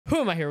Who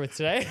am I here with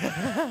today?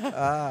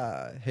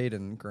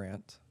 Hayden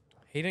Grant.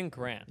 Hayden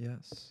Grant.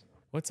 Yes.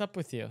 What's up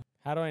with you?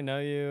 How do I know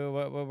you?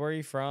 Where are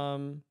you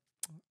from?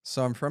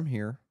 So I'm from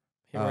here.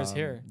 Where's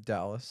here?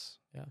 Dallas.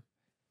 Yeah.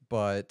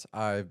 But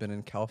I've been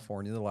in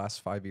California the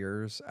last 5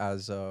 years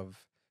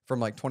from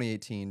like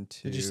 2018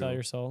 to... Did you sell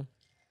your soul?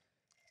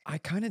 I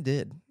kind of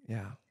did,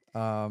 yeah.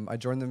 I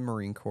joined the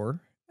Marine Corps,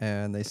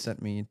 and they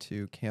sent me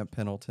to Camp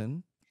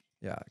Pendleton.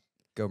 Yeah,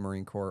 go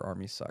Marine Corps,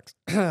 Army sucks.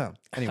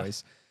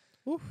 Anyways.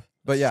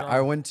 But yeah, strong. I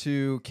went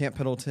to Camp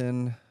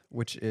Pendleton,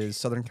 which is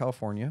Southern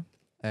California,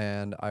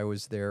 and I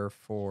was there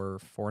for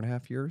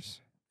 4.5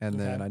 years. And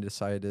then I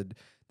decided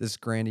this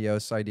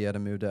grandiose idea to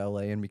move to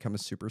LA and become a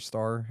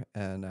superstar.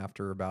 And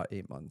after about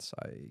 8 months,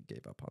 I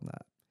gave up on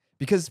that.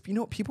 Because,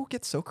 people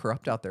get so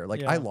corrupt out there.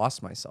 Like, I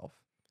lost myself.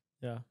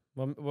 Yeah.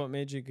 What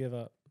made you give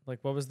up? Like,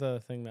 what was the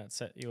thing that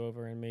set you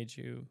over and made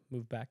you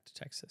move back to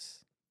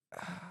Texas?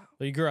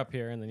 Well, you grew up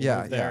here and then you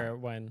moved there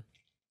when?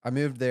 I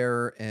moved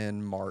there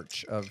in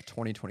March of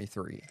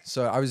 2023.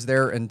 So I was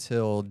there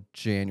until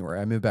January.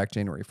 I moved back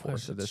January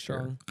 4th of this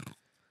year.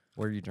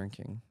 What are you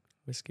drinking?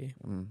 Whiskey.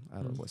 I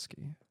love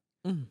whiskey.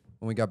 When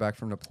we got back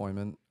from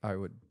deployment,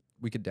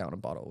 we could down a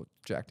bottle of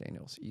Jack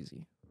Daniels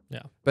easy.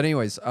 Yeah. But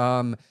anyways,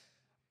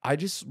 I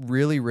just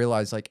really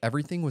realized like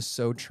everything was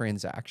so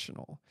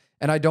transactional.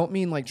 And I don't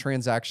mean like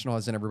transactional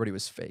as in everybody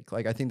was fake.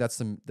 Like I think that's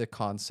the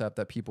concept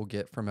that people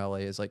get from LA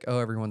is like, oh,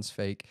 everyone's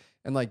fake.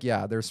 And like,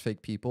 yeah, there's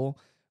fake people.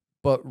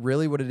 But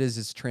really what it is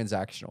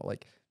transactional.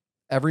 Like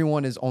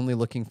everyone is only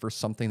looking for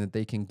something that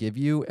they can give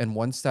you. And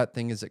once that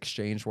thing is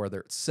exchanged,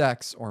 whether it's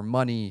sex or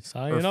money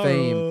or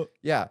fame,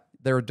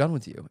 they're done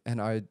with you. And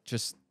I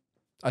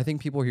think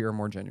people here are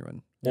more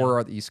genuine or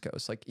are the East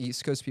Coast. Like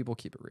East Coast people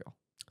keep it real.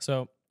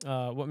 So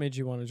what made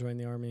you want to join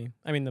the Army?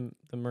 I mean,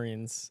 the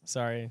Marines.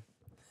 Sorry.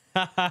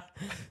 I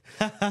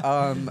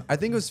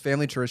think it was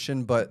family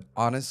tradition, but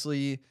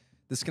honestly,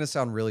 this is going to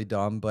sound really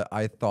dumb, but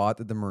I thought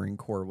that the Marine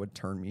Corps would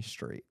turn me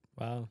straight.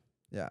 Wow.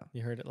 Yeah.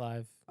 You heard it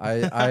live.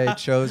 I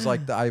chose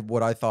like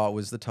what I thought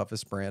was the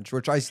toughest branch,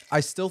 which I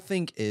still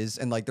think is,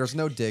 and like there's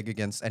no dig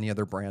against any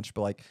other branch,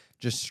 but like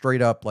just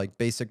straight up like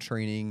basic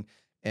training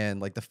and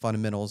like the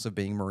fundamentals of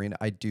being Marine,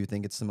 I do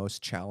think it's the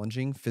most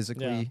challenging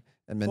physically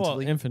and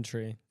mentally. Well,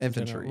 infantry.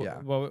 Infantry, yeah.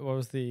 What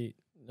was the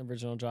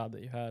original job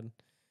that you had?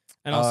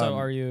 And also,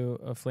 are you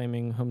a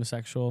flaming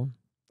homosexual?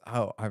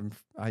 Oh,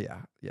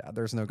 yeah.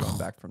 There's no going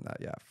back from that.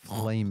 Yeah,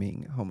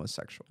 flaming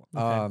homosexual.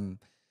 Okay.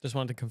 Just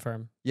wanted to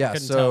confirm. Yeah,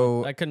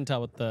 I couldn't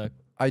tell what the.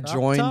 I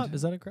joined. Top?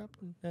 Is that a crop?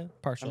 Yeah,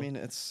 partial. I mean,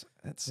 it's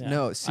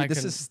no. See,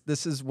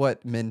 this is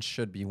what men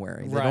should be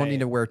wearing. They don't need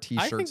to wear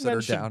T-shirts that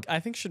are down.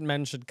 I think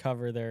men should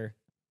cover their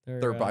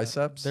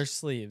biceps, their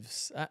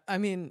sleeves. I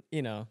mean,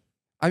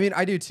 I mean,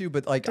 I do too,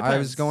 but like depends. I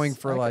was going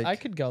for I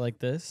could go like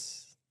this.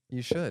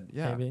 You should,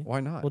 yeah. Maybe.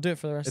 Why not? We'll do it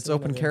for the rest. It's of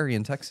open carry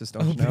in Texas,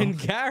 don't you know? Open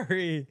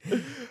carry.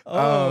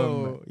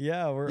 Oh,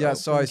 yeah. Yeah.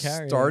 So I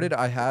started.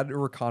 I had a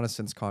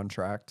reconnaissance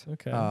contract.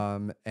 Okay.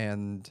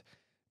 And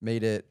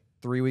made it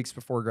 3 weeks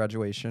before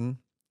graduation,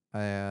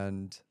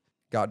 and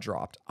got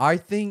dropped. I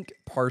think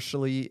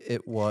partially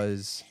it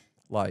was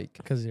like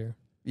because you're.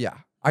 Yeah,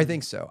 I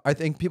think so. I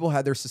think people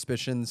had their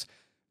suspicions,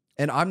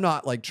 and I'm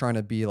not like trying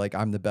to be like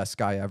I'm the best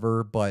guy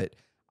ever, but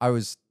I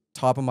was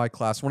top of my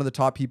class, one of the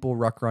top people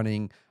ruck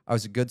running. I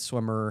was a good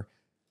swimmer.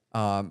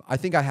 I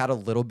think I had a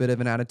little bit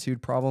of an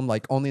attitude problem,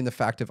 like only in the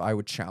fact of I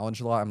would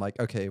challenge a lot. I'm like,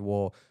 okay,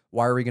 well,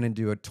 why are we going to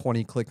do a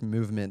 20-click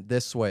movement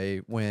this way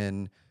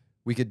when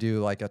we could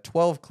do like a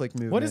 12-click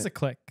movement? What is a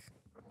click?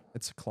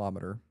 It's a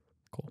kilometer.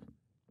 Cool.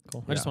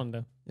 Yeah. I just wanted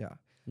to. Yeah.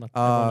 Let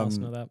everyone else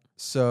know that.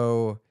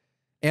 So,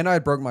 and I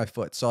broke my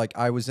foot. So like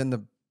I was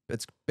in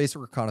it's basic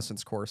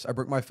reconnaissance course. I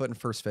broke my foot in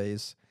first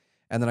phase,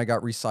 and then I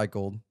got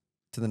recycled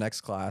to the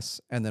next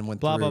class, and then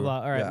went blah, through.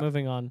 Blah, blah. All right,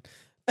 moving on.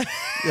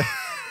 Yeah.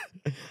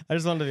 I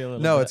just wanted to be a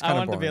little. No, bit, it's kind of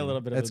boring. I wanted to be a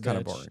little bit of. It's kind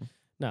of boring.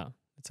 No,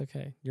 it's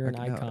okay. You're an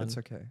icon. No, it's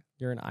okay.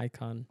 You're an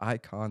icon.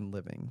 Icon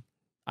living.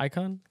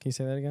 Icon? Can you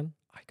say that again?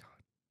 Icon.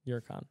 You're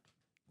a con.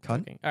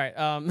 Con? Okay. All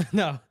right.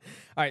 No. All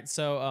right.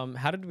 So,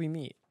 how did we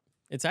meet?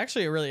 It's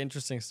actually a really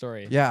interesting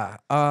story. Yeah.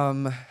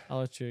 I'll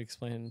let you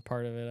explain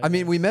part of it. I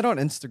mean, we met on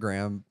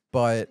Instagram,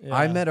 but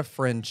I met a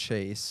friend,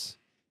 Chase.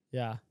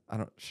 Yeah.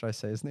 Should I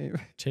say his name?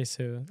 Chase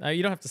who?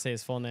 You don't have to say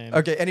his full name.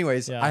 Okay.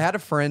 Anyways, I had a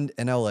friend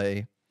in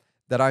LA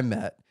that I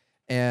met,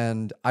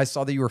 and I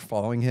saw that you were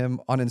following him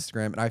on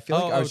Instagram, and I feel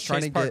like I was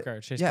trying to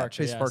get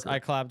Chase Parker. I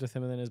collabed with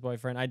him and then his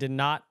boyfriend. I did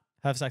not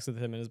have sex with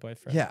him and his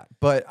boyfriend. Yeah,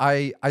 but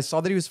I saw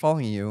that he was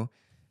following you,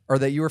 or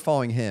that you were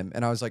following him,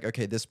 and I was like,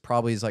 okay, this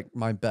probably is like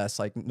my best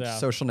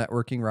social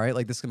networking, right?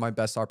 Like this is my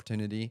best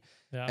opportunity.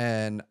 Yeah.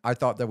 And I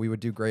thought that we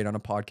would do great on a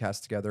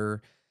podcast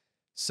together.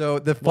 So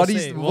the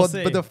funny,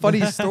 but the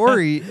funny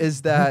story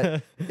is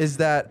that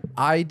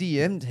I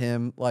DM'd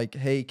him like,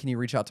 hey, can you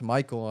reach out to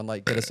Michael and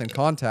like get us in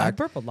contact? I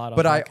burp a lot on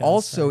but podcasts, I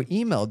also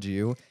emailed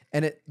you,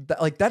 and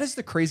that is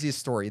the craziest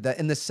story. That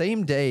in the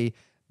same day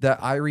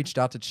that I reached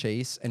out to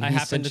Chase and he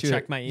sent you,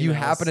 check my emails you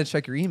happened to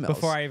check your emails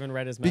before I even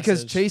read his message.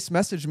 Because Chase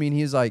messaged me and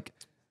he's like,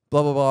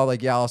 blah blah blah,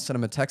 like yeah, I'll send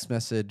him a text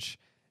message.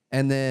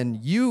 And then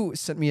you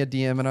sent me a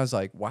DM and I was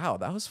like, wow,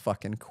 that was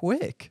fucking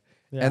quick.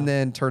 Yeah. And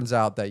then turns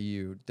out that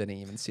you didn't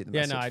even see the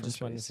Yeah, message. no, I from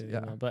just wanted to Chase. see the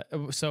email. But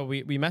so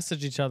we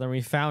messaged each other and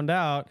we found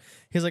out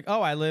he's like,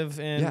 oh, I live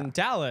in Yeah.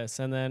 Dallas.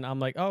 And then I'm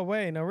like, oh,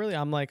 wait, no, really?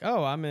 I'm like,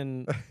 oh, I'm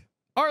in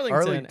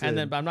Arlington. And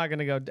then, but I'm not going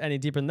to go any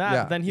deeper than that.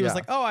 Yeah, But then he was yeah.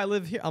 like, oh, I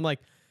live here. I'm like,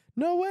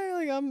 no way.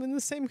 Like, I'm in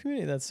the same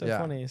community. That's so Yeah,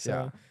 funny. So,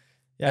 yeah.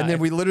 yeah. And then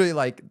we literally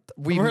like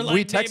we We're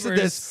like texted neighbors.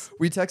 this.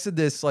 We texted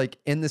this like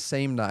in the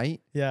same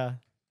night, Yeah.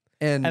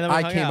 and And then we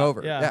I hung came out.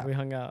 over. Yeah, we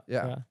hung out.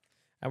 Yeah.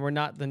 And we're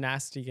not the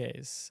nasty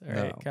gays. All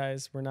right, No.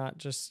 guys. We're not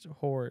just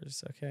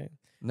whores. Okay.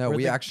 No, We're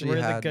we the- actually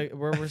had.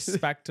 we're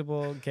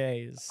respectable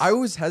gays. I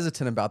was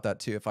hesitant about that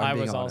too. If I'm I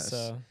being was honest,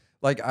 also.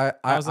 like I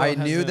was a little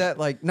knew hesitant. that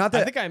like not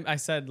I that, think I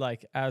said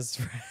like as.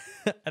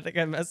 I think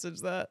I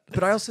messaged that.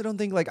 but I also don't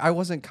think like I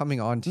wasn't coming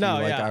on to No,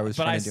 you like yeah, I was.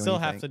 but trying I to do still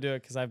anything. have to do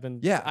it because I've been.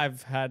 Yeah.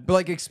 I've had. But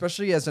like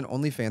especially as an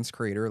OnlyFans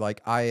creator,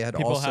 like I had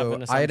People have also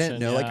an I didn't assumption,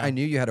 know like yeah. I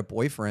knew you had a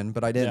boyfriend,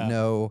 but I didn't Yeah.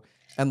 know.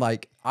 And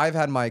like I've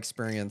had my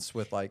experience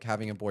with like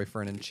having a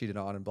boyfriend and cheated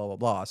on and blah blah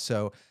blah.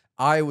 So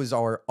I was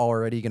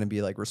already going to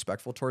be like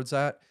respectful towards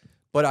that.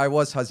 But I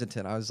was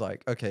hesitant. I was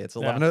like, okay, it's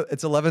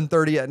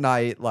 11:30 at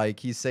night. Like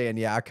he's saying,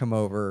 yeah, come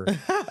over.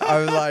 I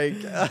was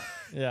like,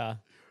 yeah.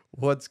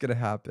 what's gonna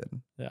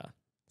happen? Yeah.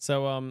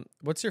 So,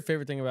 what's your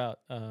favorite thing about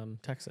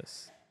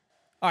Texas?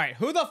 All right,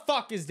 who the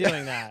fuck is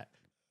doing that?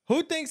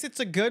 Who thinks it's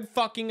a good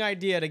fucking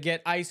idea to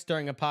get ice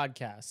during a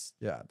podcast?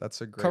 Yeah, that's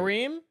a great.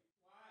 Kareem?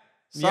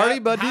 Sorry, Yeah,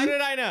 buddy. How did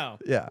I know?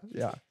 Yeah,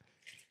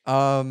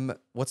 yeah.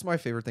 What's my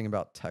favorite thing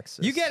about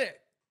Texas? You get it.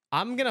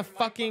 I'm gonna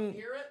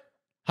fucking.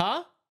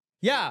 Huh?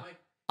 Yeah.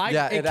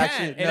 Yeah, it it can.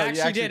 actually- it no, you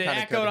actually actually did. It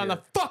kinda echoed could on the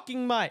hear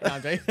fucking mic. No,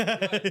 I'm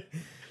joking.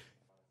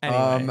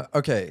 Anyway,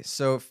 Okay,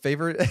 so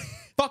favorite.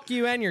 fuck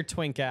you and your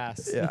twink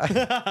ass. Yeah.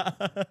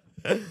 Get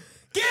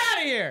out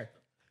of here.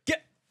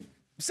 Get.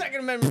 Second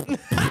Amendment.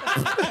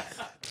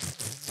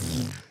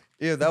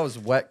 Ew, that was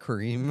wet,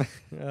 Kareem.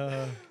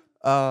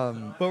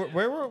 What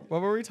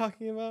were we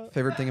talking about?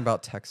 Favorite thing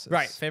about Texas.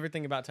 Right. Favorite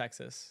thing about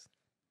Texas.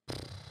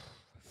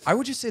 I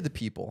would just say the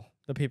people.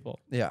 The people.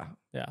 Yeah.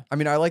 Yeah. I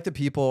mean, I like the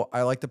people.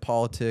 I like the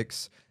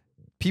politics.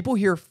 People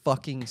here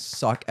fucking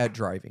suck at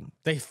driving.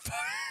 They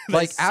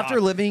Like suck.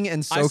 after living in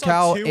I saw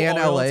SoCal 2 and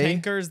oil LA.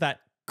 tankers that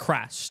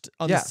crashed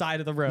on the Yeah. side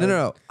of the road.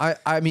 No.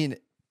 I mean,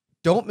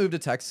 don't move to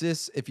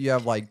Texas if you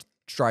have like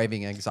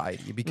driving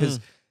anxiety because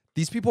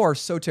these people are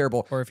so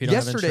terrible. Or if you don't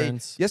have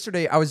insurance.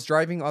 Yesterday, I was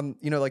driving on,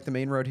 like the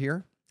main road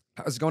here.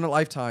 I was going to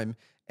Lifetime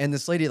and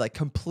this lady like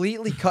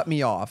completely cut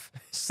me off,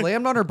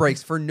 slammed on her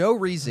brakes for no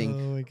reason.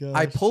 Oh my god.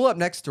 I pull up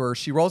next to her.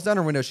 She rolls down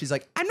her window. She's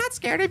like, I'm not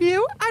scared of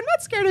you. I'm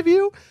not scared of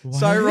you.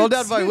 So I rolled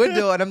down my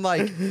window and I'm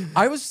like,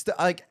 I was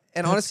like,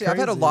 and That's honestly, I've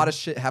had a crazy. lot of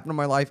shit happen in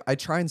my life. I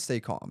try and stay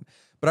calm.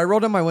 But I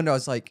rolled down my window. I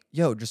was like,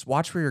 yo, just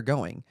watch where you're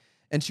going.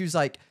 And she was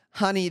like,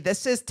 honey,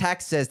 this is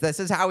Texas. This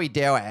is how we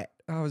do it.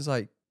 I was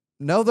like,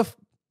 no,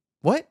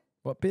 what?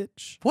 What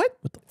bitch? What?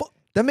 What the fuck?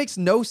 That makes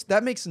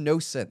no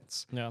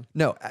sense. No.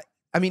 No,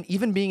 I mean,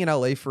 even being in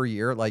LA for a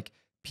year, like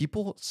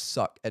people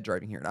suck at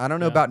driving here. And I don't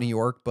know Yeah. about New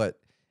York, but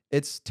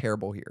it's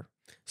terrible here.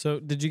 So,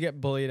 did you get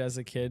bullied as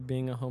a kid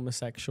being a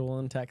homosexual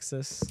in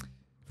Texas?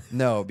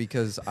 No,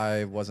 because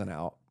I wasn't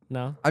out.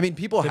 No. I mean,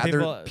 people Did had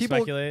people their people.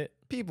 speculate?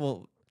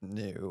 People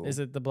knew. Is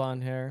it the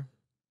blonde hair?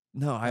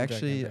 No, I I'm joking,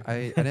 actually, I'm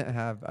I joking. didn't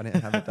have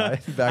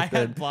it back I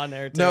then. had blonde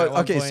hair too. No, at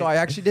one okay, so point. I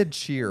actually did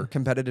cheer,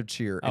 competitive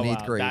cheer in Oh, eighth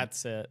wow, grade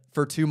That's it.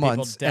 for 2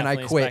 months, and I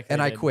definitely quit.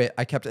 And I speculated. quit.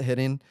 I kept it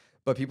hidden,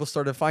 but people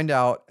started to find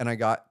out, and I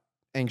got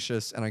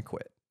anxious, and I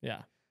quit.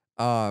 Yeah.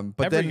 But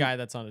Every then, guy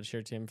that's on a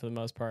cheer team, for the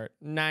most part,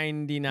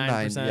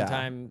 99% of yeah. the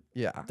time,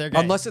 yeah, they're gay.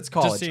 unless it's Just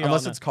college, so you all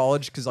unless know. it's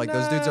college, because like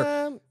those dudes are.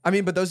 Nah, I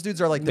mean, but those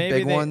dudes are like the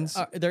maybe big ones.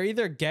 they're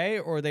either gay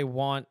or they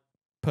want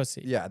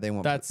pussy. Yeah, they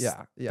won't. That's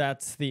yeah.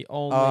 That's the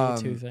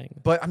only two Um, things.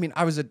 But I mean,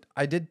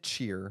 I did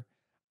cheer.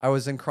 I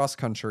was in cross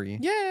country.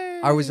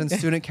 Yay! I was in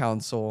student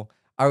council.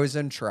 I was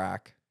in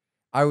track.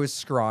 I was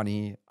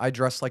scrawny. I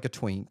dressed like a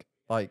twink.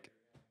 Like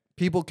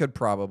people could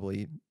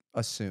probably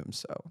assume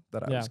so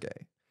that I Yeah. was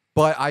gay.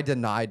 But I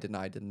denied.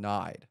 I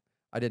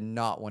did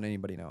not want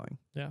anybody knowing.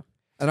 Yeah.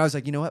 And I was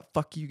like, you know what?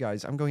 Fuck you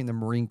guys. I'm going to the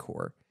Marine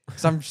Corps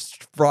because I'm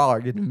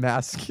strong and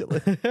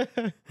masculine.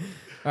 All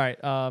right.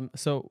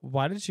 So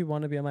why did you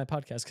want to be on my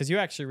podcast? Because you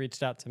actually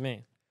reached out to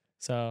me.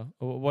 So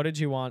what did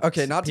you want?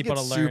 Okay, not to people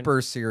get to learn?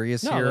 super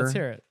serious No, here. let's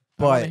hear it.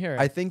 I wanna But hear it.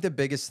 I think the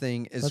biggest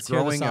thing is Let's hear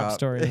the growing sob up.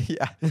 story.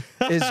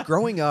 Is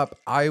growing up,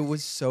 I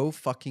was so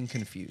fucking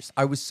confused.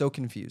 I was so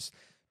confused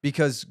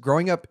because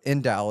growing up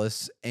in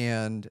Dallas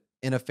and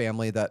in a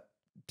family that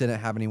didn't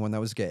have anyone that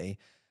was gay,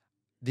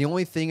 the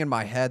only thing in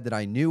my head that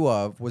I knew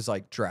of was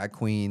like drag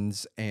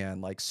queens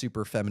and like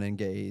super feminine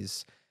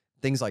gays,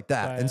 things like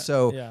that. And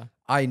so yeah.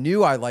 I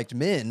knew I liked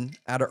men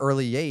at an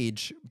early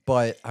age,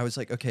 but I was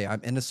like, okay,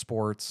 I'm into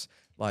sports.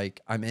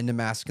 Like I'm into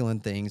masculine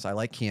things. I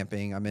like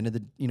camping. I'm into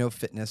the,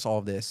 fitness, all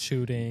of this.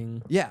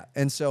 Shooting. Yeah.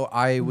 And so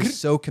I was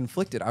so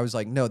conflicted. I was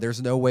like, no,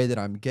 there's no way that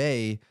I'm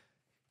gay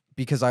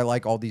because I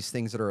like all these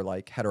things that are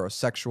like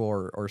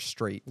heterosexual or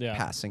straight Yeah.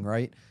 passing,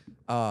 right?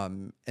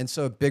 And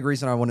so a big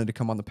reason I wanted to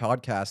come on the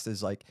podcast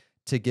is like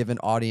to give an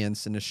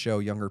audience and to show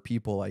younger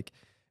people like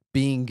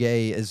being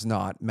gay is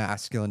not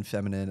masculine,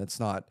 feminine. It's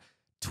not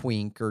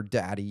twink or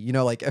daddy. You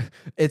know, like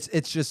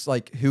it's just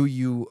like who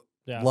you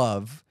Yeah.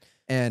 love,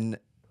 and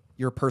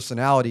your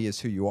personality is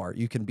who you are.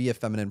 You can be a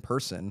feminine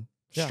person,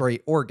 Yeah.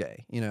 straight or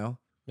gay, you know?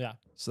 Yeah.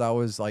 So that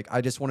was like,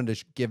 I just wanted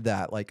to give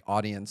that like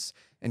audience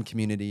and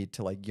community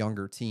to like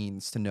younger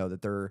teens to know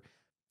that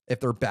if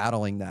they're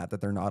battling that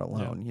they're not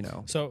alone, you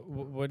know? So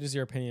what is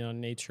your opinion on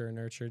nature and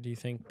nurture? Do you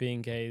think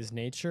being gay is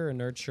nature or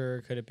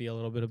nurture? Could it be a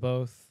little bit of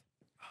both?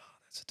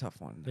 That's a tough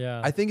one.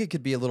 Yeah. I think it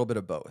could be a little bit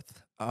of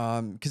both.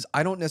 Because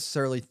I don't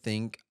necessarily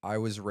think I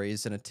was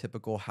raised in a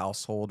typical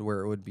household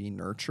where it would be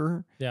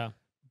nurture, Yeah.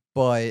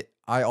 but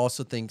I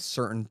also think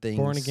certain things,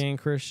 Born again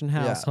Christian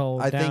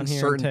household. I down think here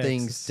in certain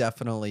things Texas.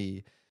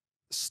 definitely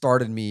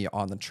started me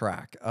on the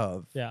track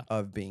of Yeah.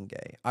 being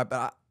gay.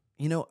 But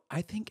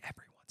I think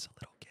everyone's a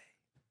little gay.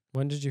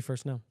 When did you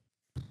first know?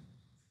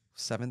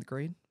 7th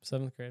grade.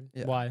 7th grade.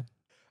 Yeah. Why?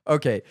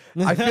 Okay,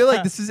 I feel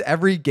like this is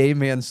every gay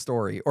man's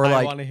story, or I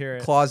like want to hear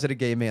it. closeted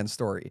gay man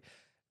story.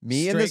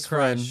 Me and Straight this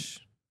friend. crush.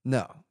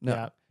 No.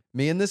 Yeah.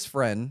 Me and this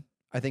friend,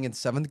 I think in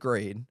 7th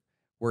grade,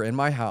 were in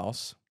my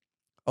house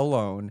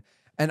alone.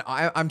 And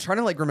I'm trying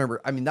to like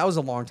remember. I mean, that was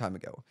a long time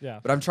ago. Yeah.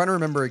 But I'm trying to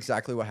remember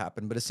exactly what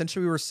happened. But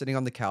essentially, we were sitting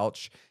on the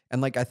couch,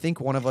 and like I think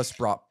one of us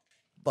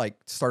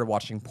started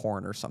watching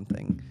porn or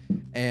something.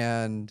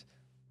 And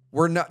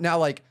we're not now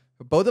like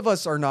both of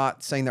us are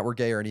not saying that we're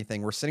gay or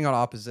anything. We're sitting on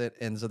opposite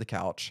ends of the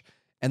couch.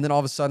 And then all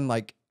of a sudden,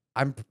 like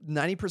I'm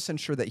 90%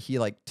 sure that he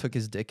like took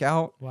his dick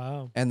out.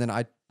 Wow. And then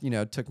I,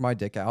 took my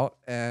dick out,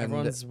 and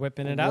Everyone's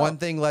whipping it out. one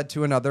thing led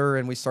to another,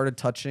 and we started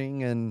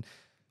touching, and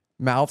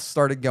mouths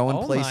started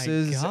going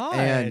places. My God,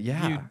 and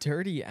yeah, you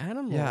dirty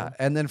animal. yeah.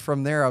 And then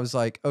from there, I was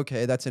like,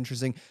 okay, that's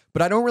interesting.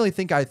 But I don't really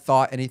think I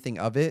thought anything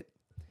of it.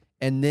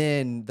 And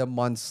then the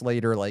months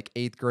later, like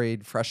 8th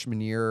grade, freshman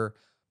year,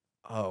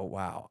 oh,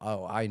 wow.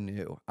 Oh, I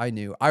knew.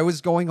 I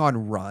was going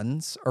on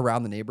runs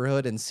around the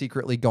neighborhood and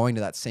secretly going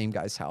to that same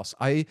guy's house.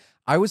 I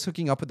was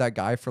hooking up with that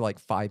guy for like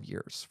 5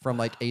 years, from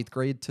like 8th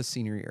grade to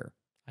senior year.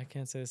 I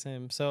can't say the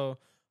same. So,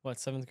 what,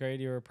 7th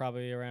grade? You were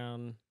probably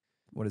around,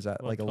 What is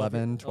that? what, Like 12?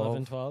 11, 12?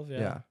 11, 12? Yeah.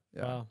 Yeah.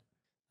 Yeah. Wow.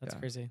 That's Yeah.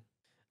 crazy.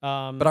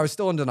 But I was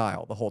still in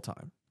denial the whole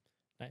time.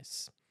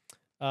 Nice.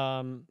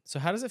 So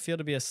how does it feel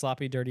to be a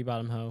sloppy, dirty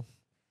bottom hoe?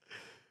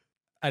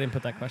 I didn't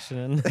put that question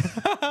in.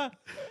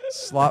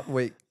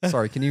 Wait,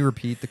 sorry. Can you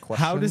repeat the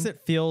question? How does it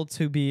feel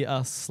to be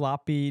a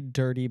sloppy,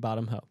 dirty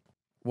bottom hoe?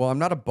 Well, I'm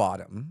not a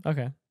bottom.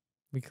 Okay.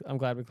 I'm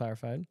glad we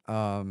clarified.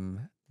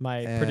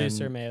 My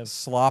producer And may have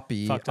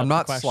sloppy. fucked I'm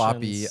up the not sloppy.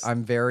 questions.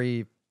 I'm a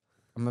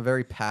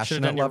very should have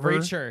passionate done your lover.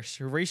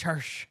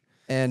 research.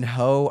 And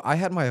hoe, I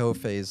had my hoe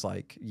phase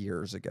like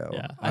years ago.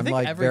 Yeah, I I'm think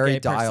like every very gay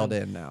dialed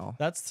person- in now.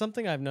 That's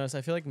something I've noticed.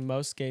 I feel like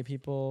most gay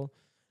people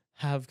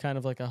have kind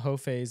of like a hoe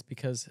phase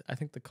because I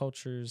think the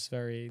culture's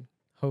very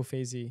hoe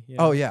phasey. You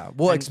know? Oh yeah.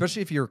 Well, And-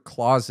 especially if you're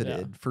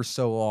closeted for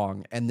so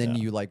long, and then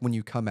Yeah. you like when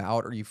you come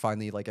out or you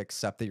finally like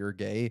accept that you're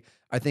gay.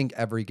 I think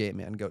every gay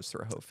man goes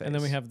through a hoe phase. And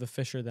then we have the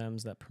Fisher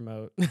thems that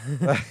promote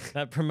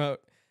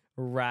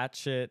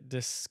ratchet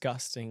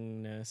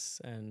disgustingness,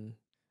 and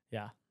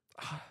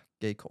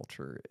gay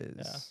culture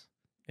is.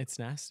 it's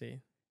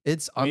nasty.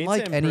 It's We need to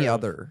unlike any improve.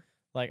 other.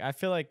 Like I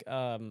feel like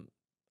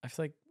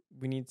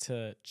we need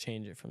to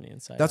change it from the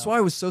inside. That's out. why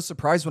I was so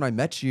surprised when I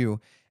met you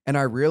and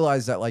I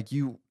realized that like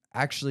you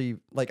actually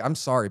like I'm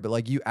sorry, but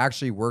like you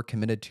actually were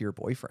committed to your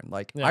boyfriend.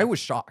 Like Yeah. I was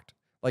shocked.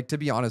 Like to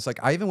be honest, like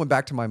I even went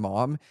back to my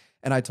mom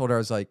and I told her I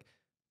was like,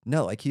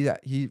 no, like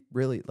he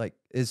really like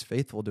is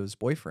faithful to his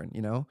boyfriend,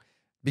 you know?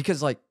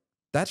 Because like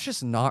that's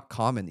just not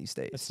common these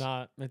days. It's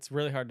not. It's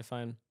really hard to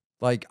find.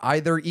 Like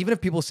either even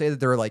if people say that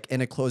they're like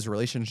in a close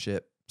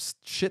relationship,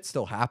 shit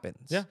still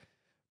happens. Yeah.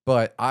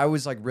 But I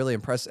was like really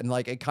impressed, and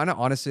like it kind of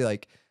honestly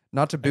like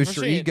not to boost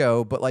your Especially-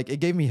 ego, but like it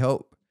gave me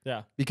hope.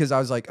 Yeah. Because I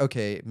was like,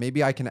 okay,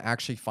 maybe I can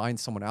actually find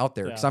someone out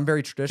there. Because Yeah. I'm very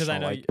Because traditional. I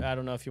know Like, I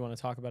don't know if you want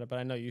to talk about it, but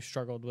I know you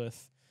struggled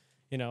with,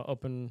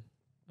 open.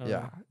 I don't Yeah,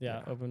 know.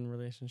 Yeah. yeah. Open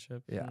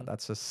relationship. yeah, and-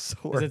 that's a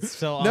sore. Is it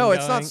still No,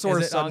 it's not ongoing? sore.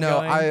 Is it So, no,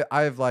 ongoing?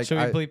 I've like, Should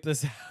we I, bleep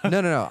this out?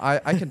 no.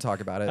 I can talk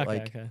about it. Okay.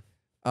 like, Okay.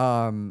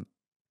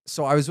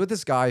 So I was with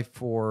this guy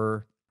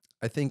for,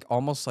 I think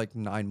almost like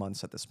 9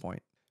 months at this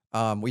point.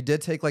 We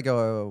did take like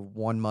a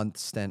 1 month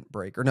stint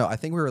break, or no, I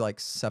think we were like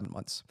 7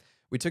 months.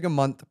 We took a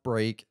month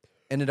break,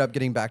 ended up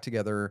getting back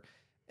together,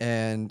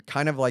 and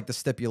kind of like the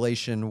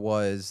stipulation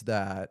was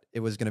that it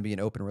was going to be an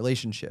open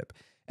relationship.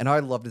 And I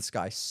loved this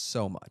guy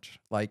so much.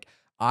 Like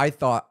I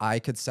thought I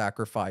could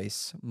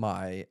sacrifice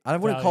I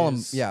wouldn't call him,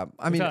 Values. yeah.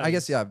 I mean, I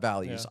guess, Values.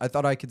 values. Yeah. I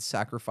thought I could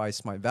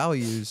sacrifice my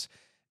values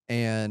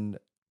and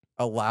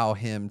allow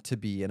him to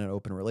be in an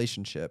open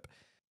relationship.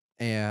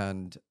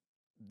 And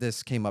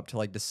this came up to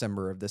like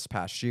December of this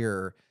past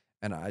year,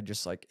 and I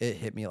just like it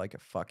hit me like a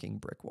fucking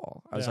brick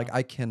wall. I was Yeah. like,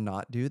 I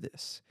cannot do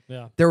this.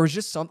 Yeah. There was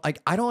just some like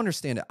I don't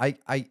understand it.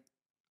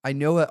 I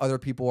know that other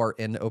people are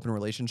in open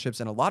relationships,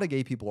 and a lot of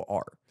gay people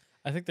are.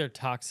 I think they're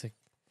toxic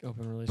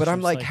open relationships. But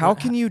I'm like, how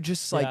can you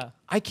just like, yeah.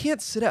 I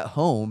can't sit at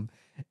home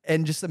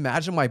and just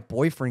imagine my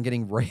boyfriend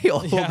getting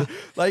railed. Yeah.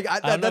 Like I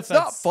don't know that's if not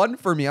that's- fun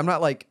for me. I'm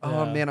not like,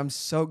 oh Yeah. man, I'm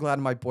so glad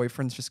my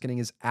boyfriend's just getting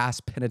his ass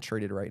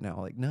penetrated right now.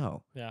 Like,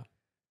 no, Yeah.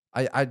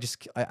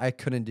 I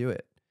couldn't do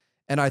it.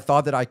 And I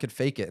thought that I could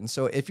fake it. And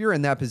so if you're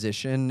in that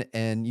position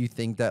and you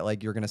think that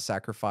like you're going to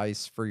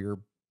sacrifice for your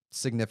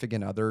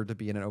significant other to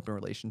be in an open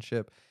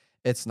relationship,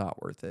 it's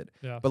not worth it.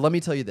 Yeah. But let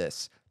me tell you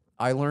this.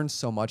 I learned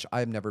so much.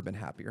 I've never been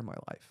happier in my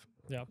life.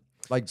 Yeah.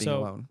 Like being So-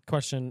 alone.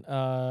 Question: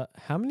 how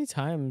many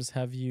times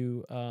have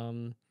you?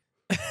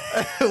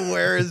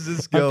 Where is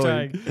this I'm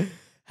going? trying.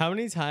 How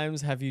many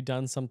times have you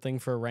done something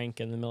for rank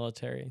in the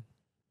military?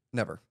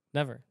 Never.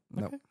 Never.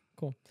 No. Okay,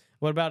 cool.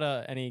 What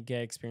about any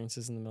gay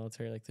experiences in the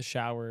military, like the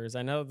showers?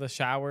 I know the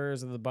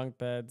showers or the bunk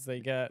beds, they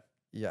get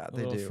Yeah, a they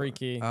little do.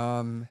 freaky.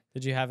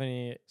 Did you have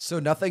any? So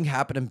nothing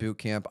happened in boot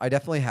camp. I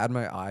definitely had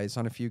my eyes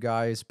on a few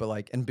guys, but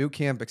like in boot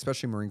camp,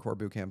 especially Marine Corps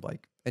boot camp,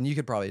 like, and you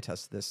could probably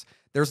attest to this,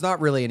 there's not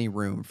really any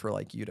room for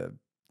like you to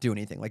do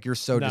anything. Like you're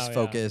so No, just yeah.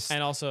 focused.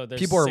 And also,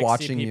 there's People are 60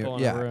 watching you. people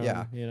in Yeah, a room,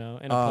 yeah. You know,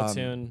 in a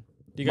platoon.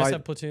 Do you guys my-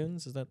 have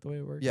platoons? Is that the way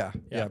it works? Yeah,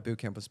 Yeah. boot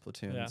camp was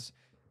platoons.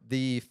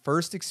 The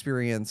first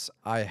experience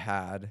I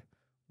had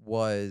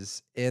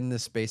was in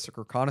this basic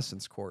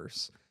reconnaissance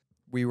course.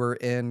 We were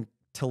in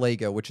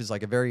Talaga, which is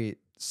like a very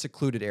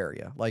secluded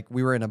area. Like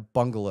we were in a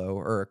bungalow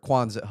or a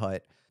Quonset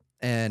hut.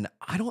 And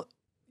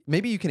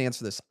maybe you can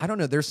answer this. I don't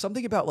know. There's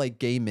something about like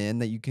gay men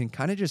that you can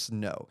kind of just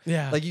know.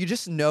 Yeah. Like you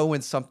just know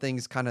when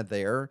something's kind of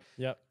there.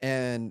 Yep.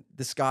 And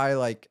this guy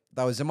like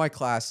that was in my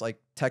class like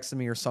texted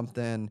me or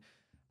something.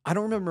 I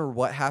don't remember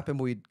what happened,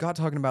 but we got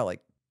talking about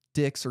like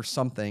dicks or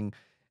something.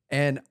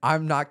 And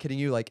I'm not kidding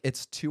you. Like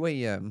it's 2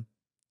 a.m.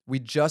 We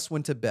just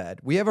went to bed.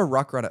 We have a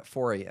ruck run at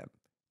 4 a.m.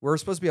 We're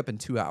supposed to be up in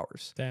 2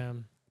 hours.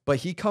 Damn. But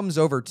he comes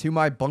over to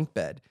my bunk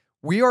bed.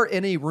 We are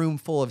in a room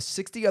full of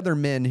 60 other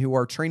men who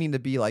are training to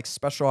be like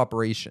special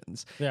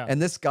operations. Yeah.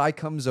 And this guy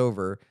comes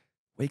over,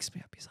 wakes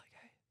me up. He's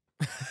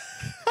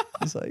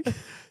like, hey.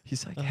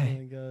 he's like, Oh hey.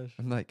 my gosh.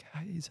 I'm like,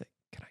 hi. He's like,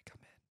 can I come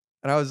in?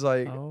 And I was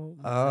like, Oh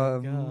my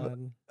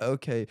god.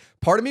 okay.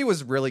 Part of me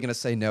was really gonna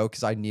say no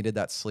because I needed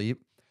that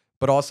sleep,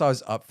 but also I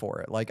was up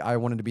for it. Like I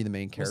wanted to be the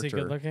main Was character.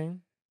 he good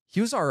looking? He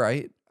was all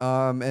right.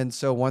 And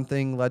so one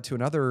thing led to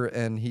another,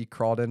 and he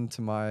crawled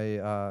into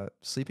my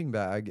sleeping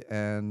bag,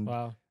 and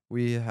Wow.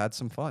 we had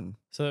some fun.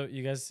 So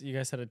you guys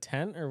had a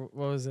tent or what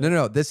was it?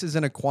 No. This is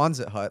in a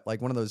Quonset hut,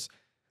 like one of those,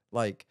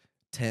 like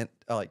tent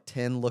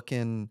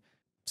looking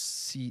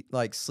seat,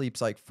 like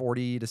sleeps like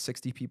 40 to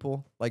 60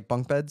 people, like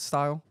bunk bed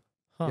style.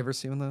 Huh. You ever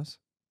seen those?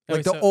 Oh,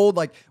 Like the so- old,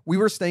 like we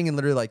were staying in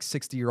literally like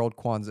 60-year-old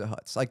Quonset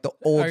huts, like the Are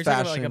old you talking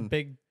about fashioned. like a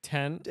big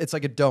tent? It's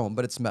like a dome,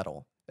 but it's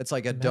metal. It's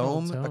like a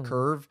Metal dome, a dome.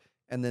 curve,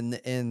 and then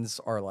the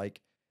ends are like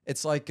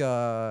it's like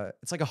a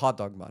hot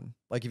dog bun.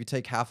 Like if you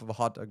take half of a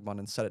hot dog bun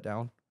and set it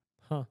down.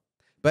 Huh.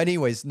 But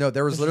anyways, no,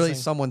 there was literally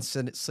Interesting. someone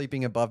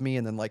sleeping above me,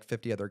 and then like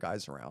 50 other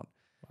guys around,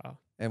 Wow.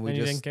 and we And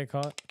you just didn't get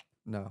caught?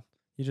 no,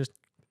 You just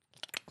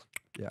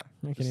yeah.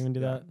 you can Just- even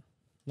do yeah. that.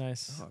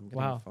 Nice. Oh, I'm getting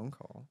Wow. a phone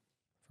call.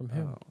 From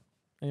who? Oh.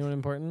 Anyone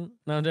important?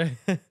 No, I'm joking.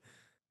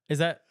 Is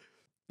that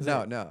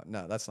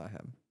No, that's not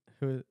him.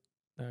 who?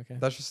 Okay.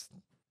 That's just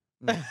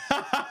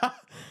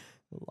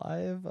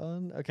Live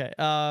on. Okay.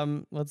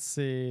 Let's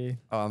see.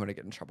 oh, I'm gonna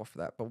get in trouble for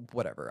that, but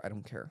whatever. I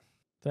don't care.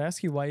 Did I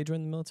ask you why you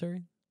joined the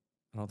military?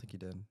 I don't think you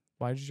did.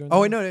 Why did you join? Oh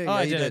the wait, no, military? yeah,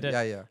 I you did. did.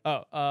 Yeah.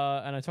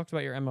 Oh, and I talked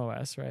about your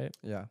MOS, right?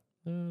 Yeah.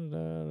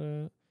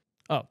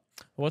 Oh,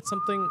 what's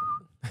something?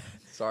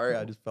 Sorry,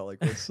 I just felt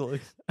like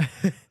whistling.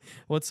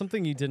 What's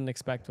something you didn't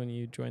expect when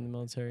you joined the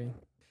military?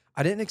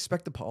 I didn't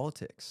expect the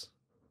politics.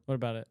 What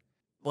about it?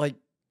 Like,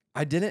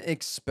 I didn't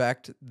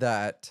expect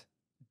that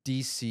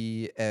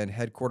DC and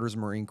headquarters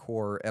Marine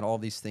Corps and all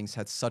these things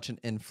had such an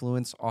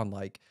influence on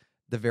like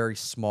the very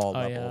small Oh,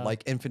 level, yeah.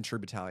 like infantry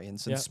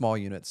battalions and Yep. small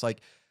units.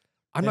 Like,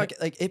 I'm Yeah. not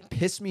like it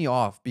pissed me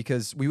off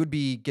because we would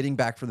be getting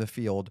back from the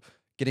field,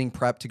 getting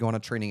prepped to go on a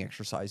training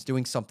exercise,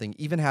 doing something,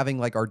 even having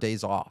like our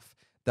days off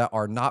that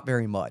are not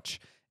very much.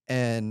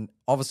 And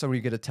all of a sudden we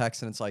get a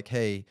text and it's like,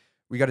 hey,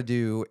 we got to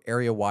do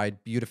area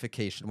wide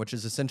beautification, which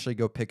is essentially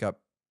go pick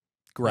up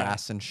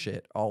grass and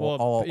shit.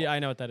 Yeah, I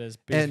know what that is.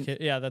 and-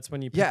 Yeah, that's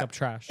when you pick yeah, up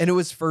trash. And it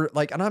was for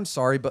like, and I'm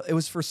sorry, but it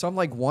was for some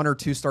like 1 or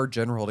 2 star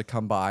general to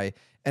come by.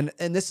 And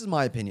this is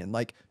my opinion.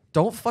 Like,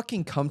 don't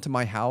fucking come to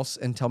my house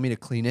and tell me to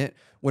clean it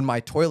when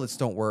my toilets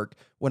don't work,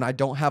 when I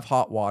don't have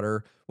hot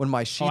water, when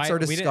my sheets are we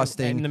didn't-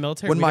 disgusting. In the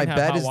military, when we my didn't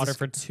bed have hot is water dis-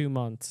 for 2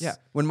 months. Yeah,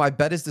 when my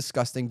bed is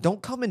disgusting,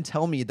 don't come and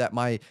tell me that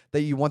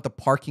that you want the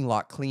parking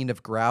lot cleaned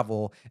of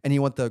gravel and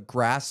you want the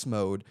grass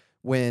mowed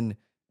when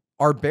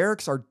our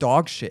barracks are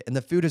dog shit and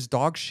the food is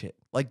dog shit.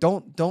 Like,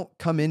 don't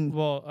come in.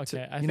 Well,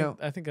 okay. know-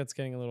 I think that's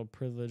getting a little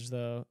privileged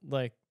though.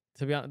 Like,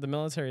 to be honest, the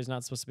military is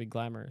not supposed to be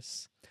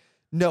glamorous.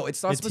 No,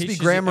 it's not It supposed to be teaches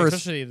you- glamorous.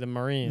 especially the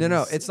Marines.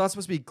 No, it's not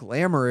supposed to be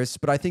glamorous,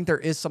 but I think there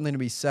is something to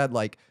be said.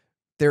 Like,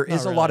 there Not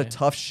is a lot of really.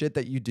 tough shit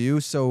that you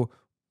do. So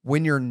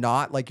when you're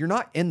not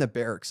in the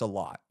barracks a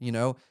lot, you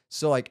know?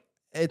 So like,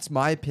 it's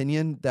my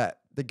opinion that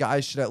the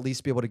guys should at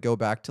least be able to go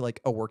back to like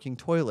a working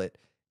toilet,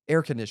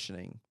 air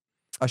conditioning,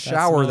 a That's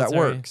shower that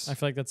military. works. I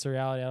feel like that's the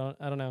reality.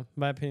 I don't know.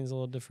 My opinion's a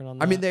little different on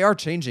that. I mean, they are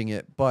changing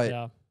it, but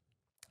yeah.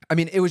 I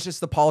mean, it was just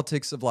the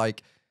politics of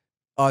like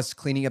us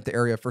cleaning up the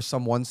area for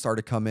some one star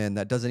to come in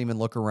that doesn't even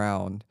look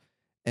around,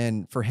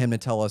 and for him to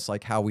tell us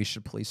like how we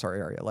should police our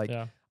area. Like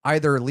Yeah.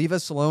 either leave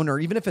us alone, or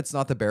even if it's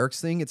not the barracks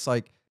thing, it's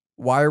like,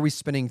 why are we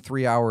spending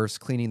 3 hours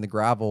cleaning the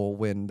gravel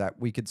when that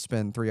we could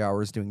spend 3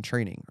 hours doing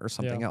training or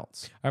something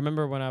else? I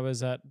remember when I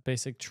was at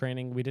basic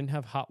training, we didn't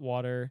have hot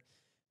water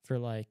for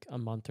like a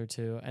month or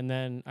two. And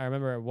then I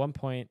remember at one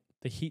point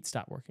the heat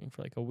stopped working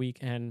for like a week,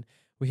 and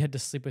we had to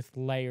sleep with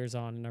layers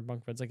on in our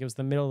bunk beds. Like it was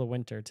the middle of the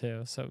winter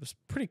too. So it was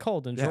pretty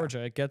cold in Yeah.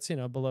 Georgia. It gets,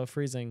 below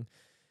freezing.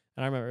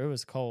 And I remember it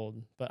was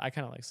cold, but I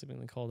kind of like sleeping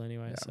in the cold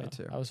anyway. Yeah, so me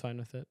too. I was fine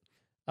with it.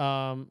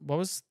 What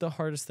was the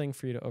hardest thing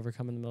for you to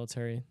overcome in the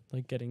military?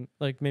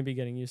 Like maybe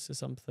getting used to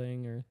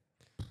something, or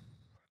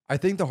I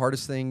think the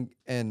hardest thing,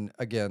 and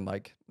again,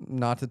 like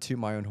not to toot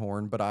my own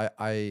horn, but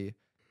I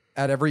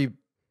at every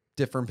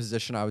different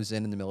position I was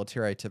in the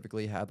military, I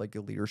typically had like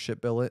a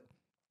leadership billet.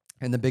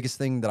 And the biggest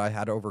thing that I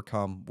had to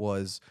overcome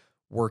was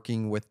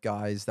working with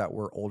guys that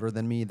were older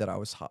than me, that I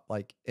was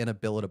like in a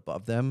billet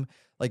above them.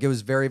 Like it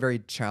was very, very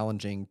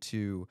challenging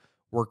to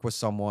work with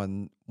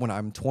someone when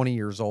I'm 20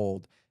 years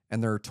old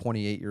and they're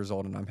 28 years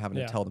old and I'm having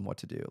Yeah. to tell them what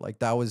to do. Like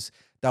that was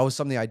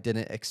something I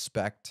didn't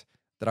expect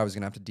that I was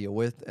going to have to deal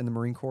with in the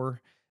Marine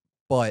Corps,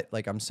 but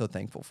like I'm so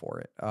thankful for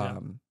it. Yeah.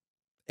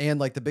 And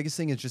like the biggest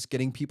thing is just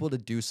getting people to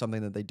do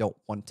something that they don't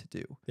want to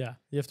do. yeah,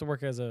 you have to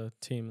work as a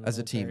team. in the As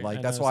a team. military.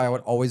 Like that's noticed why I that.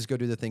 would always go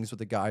do the things with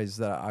the guys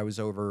that I was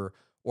over,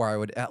 or I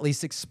would at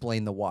least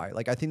explain the why.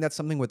 Like I think that's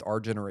something with our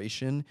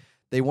generation.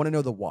 They want to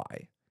know the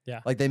why.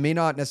 Yeah. Like they may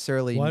not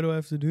necessarily. Why do I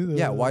have to do that?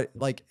 Yeah. Why?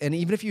 Like, and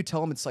even if you tell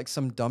them it's like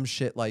some dumb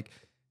shit, like,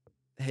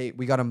 hey,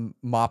 we got to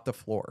mop the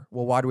floor.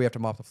 Well, why do we have to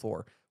mop the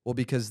floor? Well,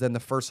 because then the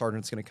first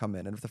sergeant's going to come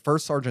in, and if the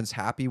first sergeant's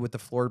happy with the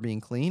floor being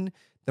clean,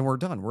 then we're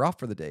done. We're off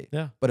for the day.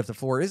 Yeah. But if the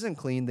floor isn't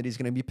clean, then he's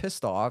going to be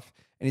pissed off,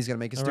 and he's going to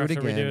make us Or do it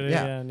after we again. do it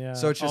Yeah. again, yeah.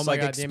 So it's just oh my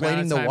like God,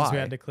 explaining the, the amount of times why. we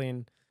had to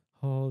clean.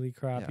 Holy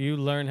crap! Yeah. You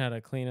learn how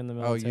to clean in the Oh,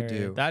 military. you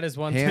do. That is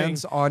one Hands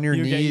thing. on your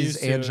you get knees, used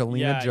to.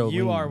 Angelina yeah, Jolie.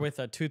 You are with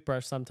a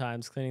toothbrush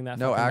sometimes cleaning that.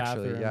 No, fucking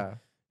actually, bathroom.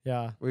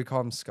 Yeah. we call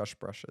them scush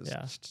brushes.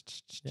 Yeah.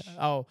 Yeah.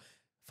 Oh,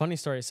 funny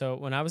story. So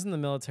when I was in the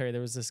military,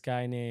 there was this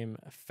guy named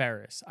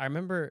Ferris. I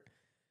remember,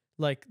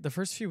 like the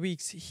first few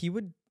weeks, he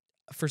would,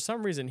 for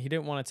some reason, he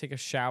didn't want to take a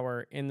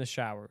shower in the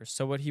showers.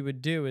 So what he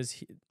would do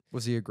is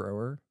Was he a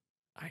grower?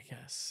 I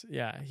guess,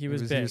 yeah, he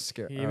was he big. was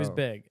scared- He was oh.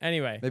 big.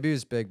 Anyway, Maybe he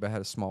was big but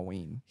had a small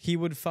ween. he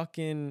would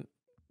fucking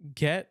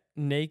get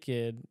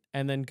naked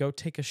and then go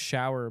take a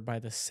shower by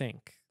the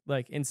sink.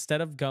 Like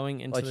instead of going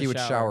into Like the he would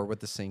shower with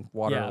the sink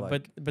water. yeah,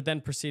 like, but then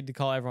proceed to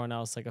call everyone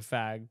else like a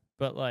fag.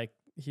 But like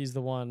he's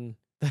the one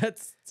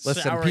that's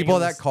listen, showering people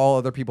in the that call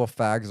other people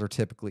fags are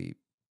typically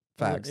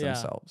fags Yeah.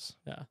 themselves.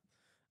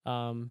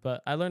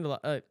 But I learned a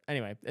lot.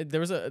 Anyway, there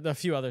was a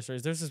few other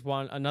stories. There's this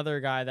another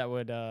guy that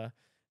would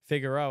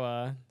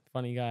Figueroa,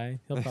 funny guy.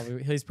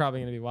 He's probably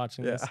gonna be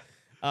watching this.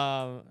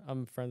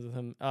 I'm friends with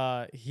him.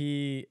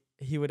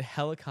 He would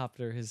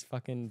helicopter his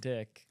fucking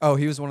dick. Oh,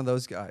 he was one of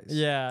those guys.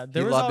 Yeah,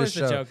 there He was loved to always the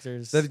show.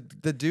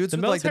 jokesters. The dudes The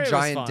with like the military was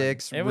giant fun.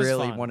 dicks It was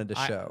really fun. wanted to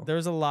show. There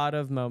was a lot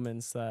of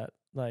moments that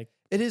like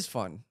It is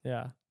fun.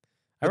 yeah.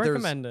 But I there's-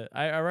 recommend it.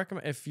 I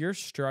recommend if you're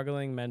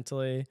struggling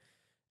mentally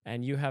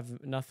and you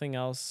have nothing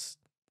else,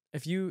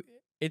 if you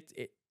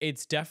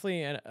it's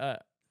definitely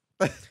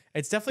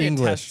it's definitely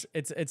English.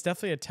 a test. It's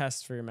definitely a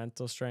test for your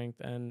mental strength,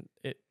 and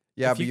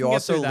Yeah, if but you you can get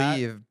also through that-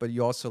 leave. But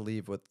you also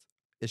leave with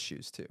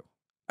issues too.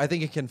 I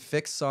think it can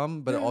fix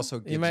some, but it also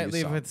gives you might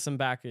leave some. with some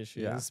back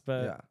issues, yeah,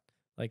 but yeah.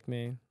 like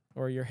me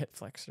or your hip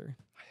flexor.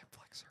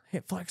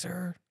 Hip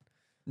flexor.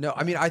 No,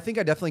 I mean, I think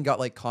I definitely got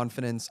like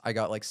confidence. I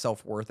got like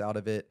self-worth out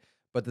of it.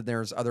 But then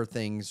there's other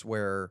things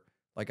where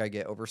like I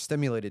get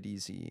overstimulated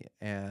easy,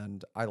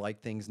 and I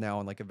like things now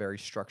in like a very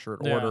structured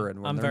Yeah, order. And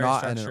when I'm they're very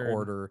not in an structured.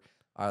 order,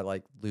 I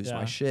like lose Yeah.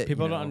 my shit.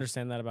 People you don't know?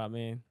 understand that about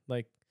me.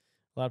 Like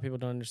a lot of people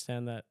don't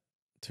understand that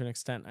to an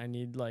extent. I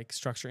need like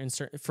structure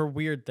for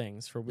weird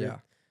things. For weird. Yeah.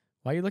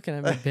 Why are you looking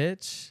at me,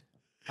 bitch?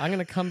 I'm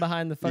gonna come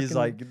behind the fucking. He's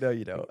like, no,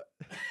 you don't.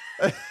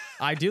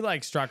 I do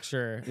like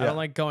structure. I Yeah. don't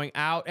like going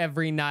out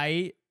every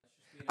night.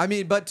 I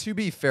mean, but to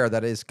be fair,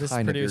 that is This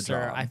kind of your producer,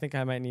 job. I think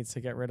I might need to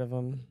get rid of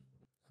him.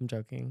 I'm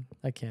joking.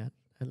 I can't.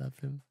 I love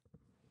him.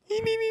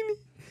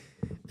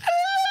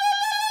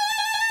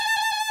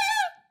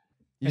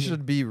 You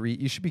should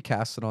be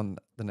casted on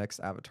the next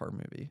Avatar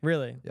movie.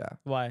 Really? Yeah,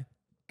 Why?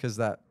 because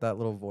that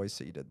little voice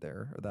that you did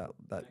there, or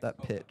that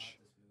pitch,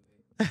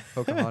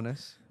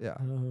 Pocahontas. Yeah,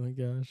 Oh my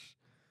gosh.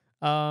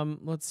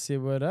 Let's see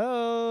what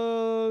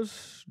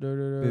else.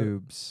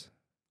 boobs.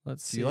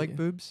 Let's see. Do you like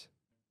boobs?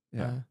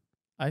 Yeah,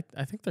 I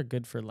think they're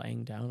good for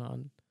laying down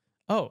on.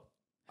 Oh,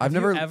 I've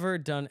have never. you ever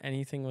done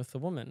anything with a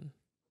woman,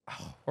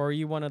 Oh, or are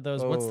you one of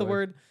those? What's the Oh,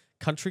 word?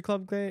 Country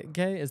club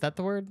gay? Is that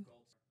the word?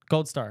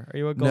 Gold Star. Are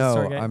you a Gold No,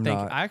 Star gay? I'm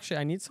not.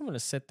 I need someone to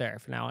sit there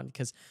from now on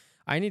because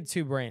I need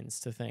two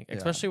brains to think, Yeah.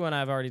 especially when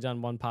I've already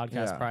done one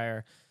podcast Yeah.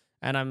 prior.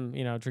 and I'm,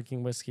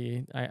 drinking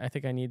whiskey, I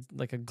think I need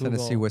like a Google,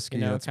 Tennessee whiskey.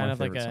 That's kind my of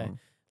like favorite song.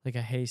 like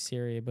a Hey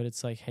Siri, but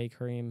it's like Hey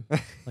Kareem.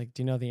 Like,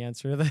 do you know the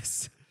answer to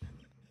this?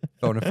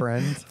 Phone a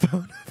friend.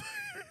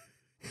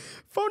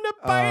 Phone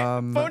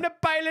a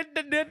pilot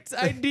the nuts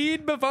I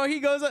need before he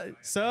goes.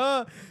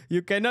 Sir,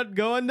 you cannot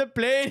go on the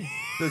plane.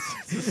 This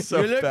is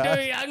so you look bad.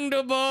 too young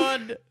to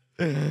board.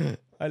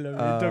 I love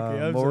you. It's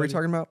okay. What were we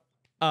talking about?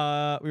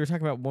 We were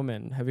talking about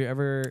women. Have you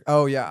ever?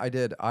 Oh yeah, I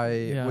did. I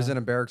was Yeah. in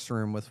a barracks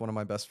room with one of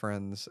my best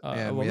friends,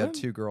 and we had woman?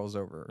 2 girls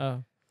over,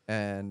 Oh,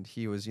 and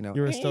he was, you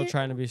were still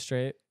trying to be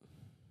straight.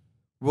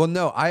 Well,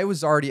 no, I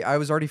was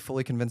already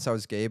fully convinced I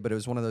was gay, but it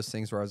was one of those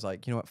things where I was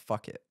like, you know what,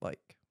 fuck it, like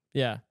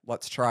Yeah,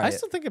 let's try I it.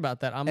 still think about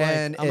that. I'm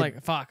And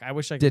like, fuck. I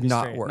wish I could did be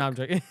not straight. work. No, I'm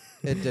joking.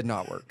 It did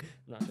not work.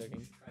 I'm not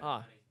joking.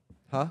 Ah,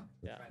 Huh?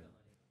 yeah.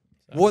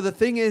 Well, the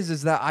thing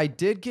is that I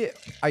did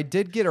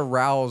get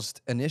aroused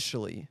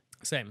initially,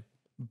 Same,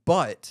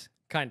 but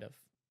kind of.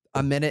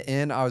 a minute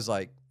in, I was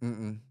like,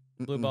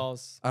 Blue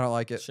balls. I don't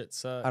like it. Shit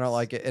sucks. I don't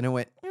like it, and it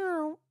went. Yeah.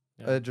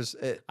 I have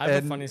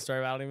and, a funny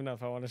story, but I don't even know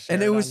if I want to share.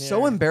 and it was on so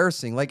here.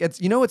 embarrassing. Like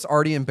it's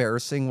already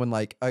embarrassing when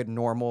like a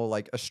normal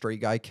like a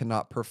straight guy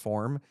cannot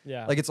perform.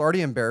 Yeah. Like it's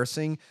already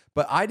embarrassing.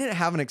 But I didn't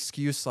have an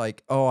excuse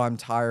like, oh, I'm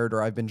tired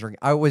or I've been drinking.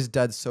 I was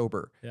dead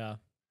sober, Yeah.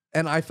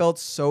 and I felt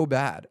so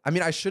bad. I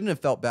mean, I shouldn't have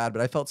felt bad,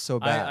 but I felt so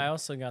I bad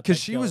also got because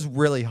that she guilt. was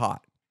really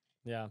hot.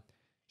 Yeah.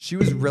 She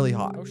was really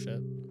hot. Oh shit.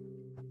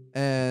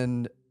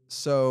 And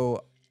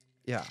so,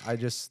 yeah,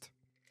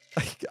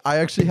 I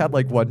actually had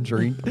like one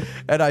drink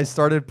and I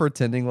started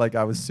pretending like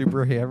I was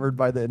super hammered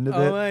by the end of it.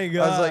 Oh my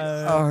god. I was like,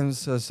 oh, I'm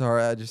so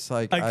sorry. I just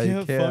like, I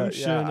can't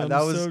function. Yeah, I'm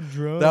that was, so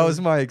drunk. that was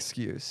my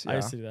excuse. I Yeah.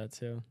 used to do that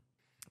too.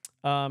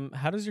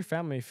 How does your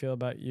family feel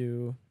about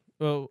you?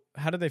 Well,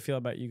 how did they feel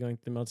about you going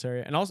to the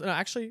military? And also, no,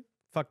 actually,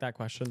 fuck that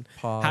question.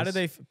 Pause. How did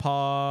they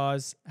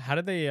pause? How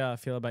did they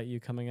feel about you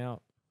coming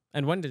out?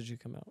 And when did you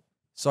come out?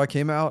 So I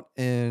came out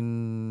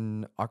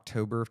in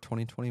October of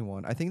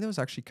 2021. I think that was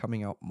actually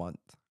coming out month.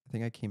 I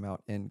think I came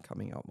out in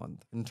coming out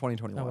month in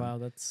 2021. Oh wow,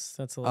 that's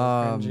a little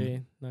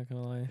cringy. Not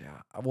gonna lie.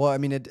 Yeah. Well, I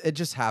mean, it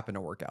just happened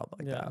to work out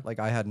like Yeah. that. Like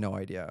I had no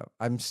idea.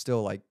 I'm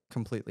still like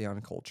completely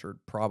uncultured,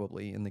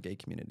 probably in the gay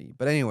community.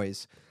 But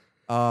anyways,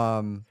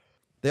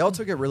 they all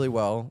took it really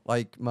well.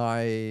 Like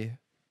my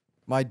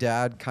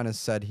dad kind of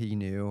said he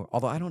knew,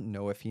 although I don't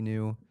know if he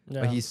knew,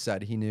 Yeah. but he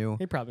said he knew.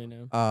 He probably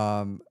knew.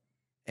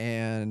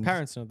 And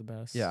Parents know the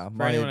best. yeah,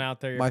 For anyone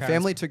out there, your my parents-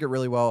 family took it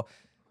really well.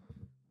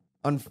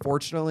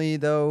 Unfortunately,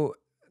 though,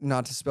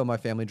 not to spill my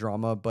family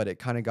drama, but it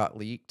kind of got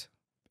leaked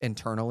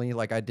internally.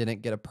 Like I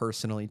didn't get to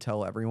personally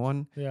tell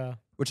everyone, Yeah.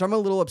 which I'm a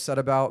little upset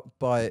about,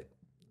 but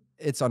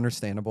it's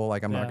understandable.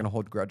 Like I'm Yeah. not gonna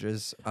hold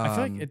grudges.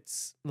 I feel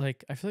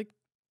like I feel like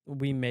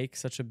we make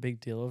such a big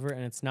deal over it,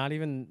 and it's not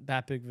even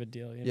that big of a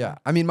deal. You know? Yeah,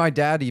 I mean, my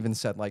dad even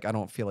said like, I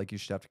don't feel like you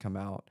should have to come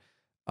out.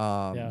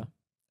 Yeah.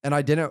 And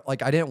I didn't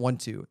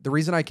want to. The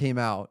reason I came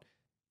out,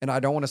 and I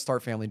don't want to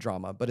start family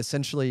drama, but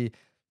essentially,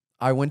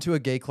 I went to a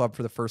gay club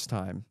for the first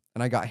time,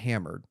 and I got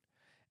hammered,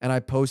 and I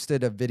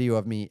posted a video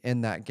of me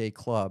in that gay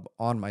club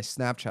on my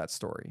Snapchat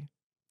story,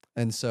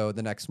 and so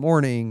the next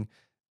morning,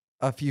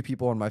 a few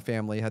people in my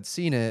family had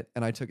seen it,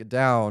 and I took it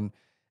down,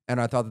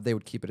 and I thought that they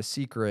would keep it a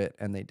secret,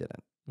 and they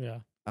didn't. Yeah.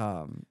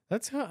 Um,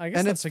 That's how I guess.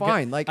 and that's it's a good-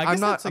 fine. Like I guess I'm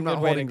not that's a good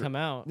way holding. to come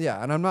out.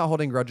 Yeah, and I'm not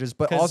holding grudges,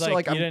 but 'Cause, also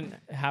like you I'm, didn't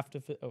have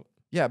to.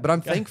 yeah, but I'm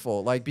Okay.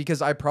 thankful, like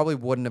because I probably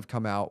wouldn't have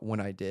come out when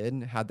I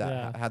did had that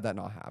Yeah. had that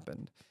not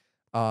happened.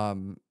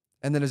 And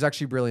then it was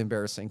actually really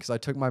embarrassing because I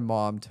took my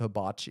mom to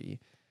hibachi,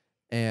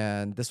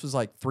 and this was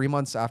like 3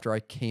 months after I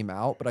came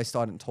out, but I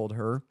still hadn't told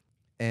her,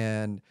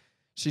 and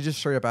she just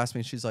straight up asked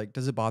me, she's like,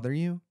 "Does it bother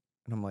you?"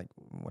 And I'm like,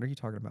 "What are you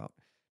talking about?"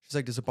 She's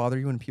like, "Does it bother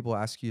you when people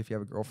ask you if you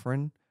have a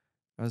girlfriend?"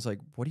 I was like,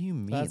 "What do you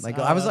mean?" That's- like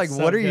oh, I was like, that's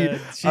so "What are you?"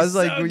 good. I was She's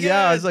like, so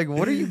 "Yeah." I was good. like,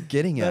 "What are you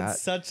getting at?"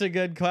 That's such a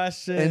good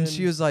question. And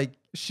she was like,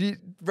 she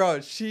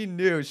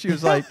knew. She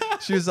was like,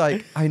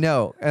 "I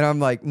know." And I'm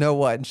like, "No,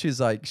 what?" And she's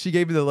like, she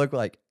gave me the look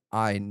like,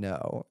 "I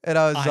know." And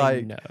I was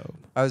like, know.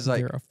 I was like,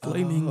 You're a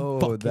flaming "Oh,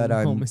 fucking that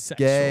I'm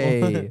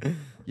homosexual." gay."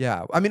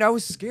 Yeah. I mean, I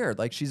was scared.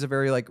 Like she's a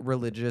very like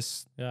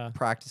religious Yeah.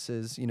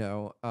 practices,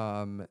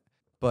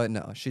 but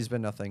no, she's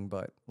been nothing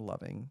but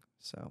loving.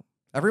 So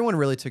everyone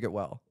really took it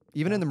well,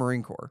 even in the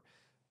Marine Corps.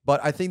 But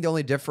I think the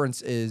only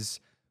difference is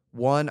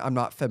one, I'm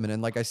not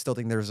feminine. Like I still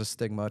think there's a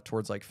stigma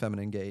towards like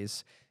feminine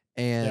gays.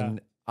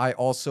 And I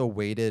also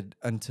waited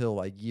until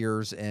like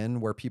years in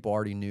where people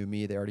already knew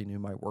me. They already knew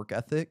my work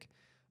ethic.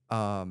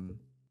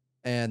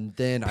 And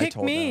then I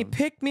told them.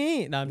 Pick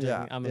me. No, I'm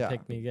joking. Yeah, I'm yeah. a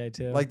pick me gay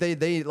too. Like they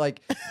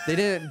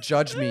didn't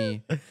judge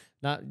me.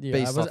 not you.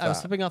 based off I was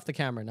that. flipping off the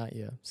camera, not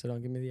you. So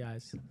don't give me the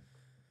eyes.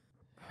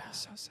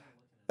 So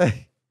sad.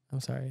 I'm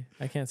sorry.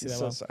 I can't see that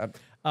So well.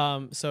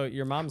 sad. So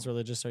your mom's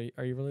religious.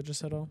 Are you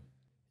religious at all?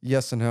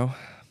 Yes and no.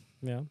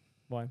 Yeah.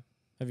 Why?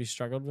 Have you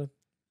struggled with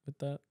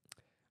that?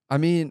 I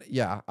mean,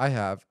 yeah, I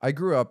have. I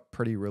grew up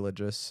pretty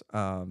religious.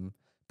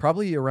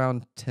 Probably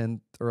around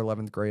 10th or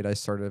 11th grade, I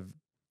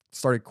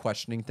started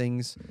questioning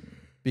things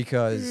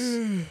because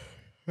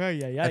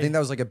I think that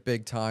was like a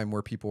big time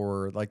where people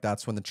were like,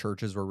 that's when the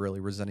churches were really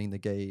resenting the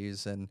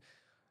gays and,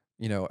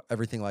 you know,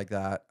 everything like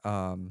that.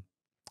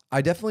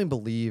 I definitely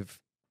believe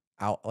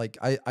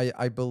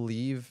I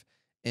believe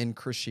in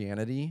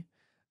Christianity.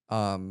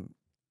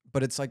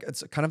 But it's like,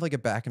 it's kind of like a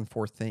back and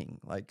forth thing.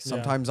 Like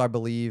sometimes I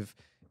believe,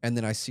 and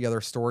then I see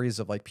other stories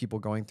of like people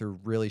going through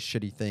really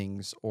shitty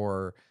things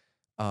or,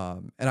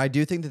 and I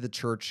do think that the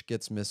church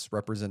gets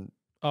misrepresented.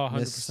 Oh,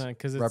 100%.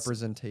 Because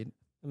Represented.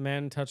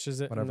 Man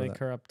touches it and they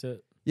corrupt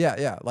it. Yeah,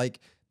 yeah. Like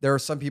there are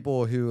some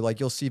people who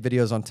like you'll see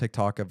videos on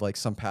TikTok of like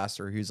some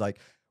pastor who's like,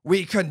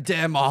 we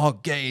condemn all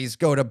gays,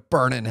 go to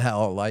burn in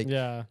hell. Like,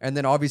 and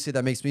then obviously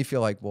that makes me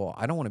feel like, well,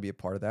 I don't want to be a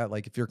part of that.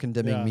 Like if you're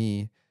condemning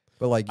me,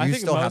 but like you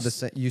still have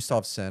you still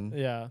have sin.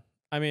 Yeah.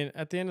 I mean,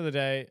 at the end of the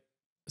day,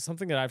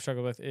 something that I've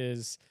struggled with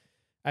is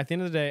at the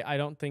end of the day, I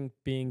don't think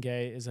being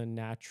gay is a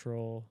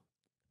natural.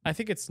 I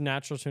think it's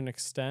natural to an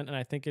extent, and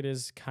I think it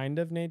is kind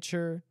of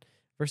nature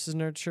versus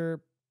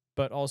nurture,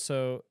 but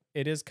also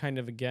it is kind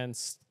of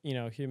against, you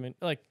know, human,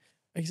 like,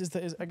 I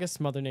guess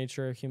Mother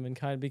Nature or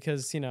humankind,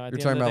 because, you know, at the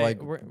end of the day,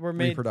 like we're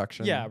made,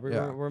 reproduction. Yeah,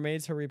 we're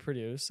made to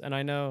reproduce. And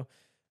I know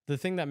the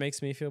thing that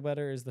makes me feel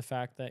better is the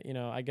fact that, you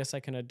know, I guess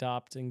I can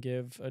adopt and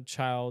give a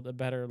child a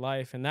better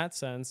life in that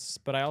sense,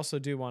 but I also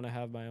do want to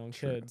have my own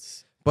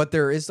kids. But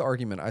there is the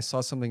argument. I saw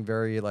something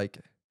very like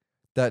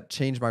that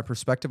changed my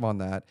perspective on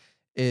that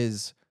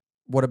is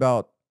what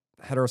about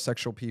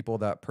heterosexual people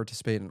that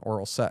participate in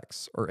oral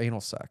sex or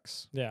anal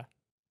sex? Yeah.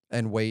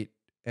 And wait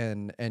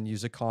and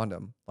use a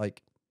condom.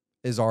 Like,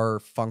 is our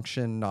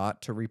function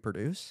not to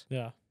reproduce?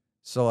 Yeah.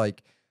 So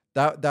like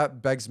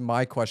that begs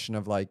my question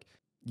of like,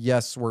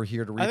 yes, we're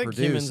here to reproduce I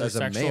think humans as are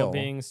a sexual male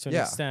beings to an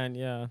extent,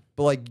 yeah.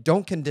 But like,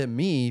 don't condemn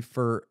me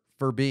for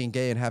being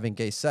gay and having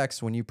gay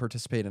sex when you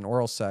participate in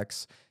oral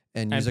sex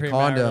and use a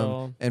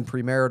condom and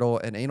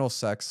premarital and anal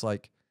sex,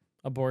 like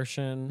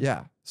abortion.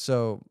 Yeah.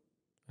 So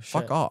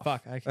fuck off.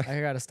 Fuck. I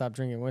gotta stop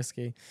drinking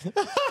whiskey.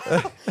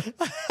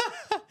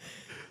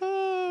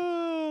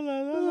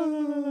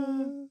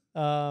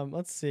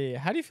 Let's see.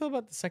 How do you feel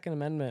about the Second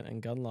Amendment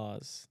and gun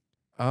laws?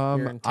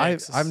 I'm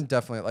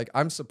definitely like,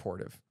 I'm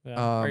supportive. Yeah.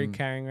 Are you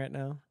carrying right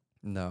now?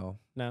 No.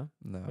 No?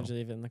 Would you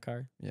leave it in the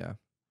car? Yeah.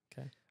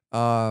 Okay.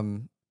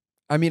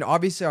 I mean,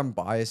 obviously I'm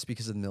biased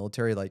because of the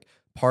military. Like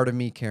part of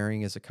me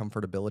carrying is a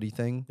comfortability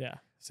thing. Yeah.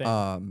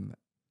 Same.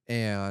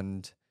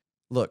 And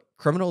look,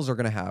 criminals are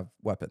going to have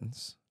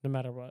weapons. No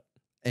matter what.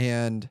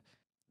 And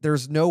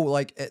there's no,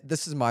 like,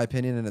 this is my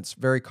opinion and it's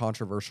very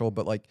controversial,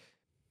 but like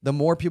the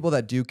more people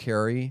that do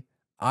carry,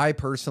 I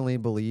personally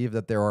believe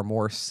that there are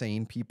more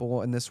sane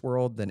people in this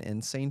world than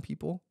insane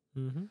people.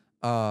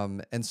 Mm-hmm.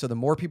 And so the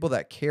more people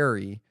that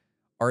carry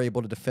are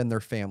able to defend their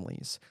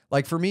families.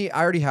 Like for me,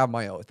 I already have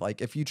my oath.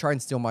 Like if you try and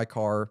steal my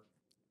car,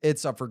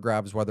 it's up for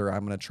grabs whether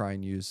I'm going to try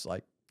and use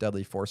like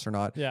deadly force or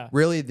not. Yeah.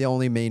 Really, the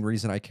only main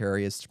reason I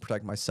carry is to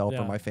protect myself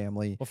or my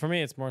family. Well, for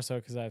me, it's more so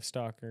because I have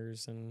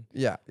stalkers and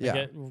I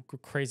get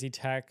crazy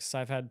texts.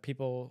 I've had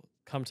people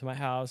come to my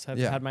house. I've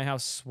had my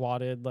house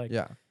swatted. Like,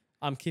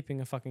 I'm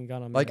keeping a fucking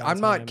gun on me. Like, I'm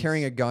not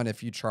carrying a gun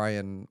if you try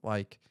and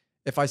like,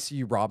 if I see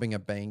you robbing a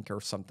bank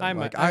or something. I'm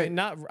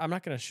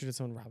not gonna shoot at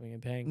someone robbing a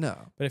bank. No.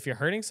 But if you're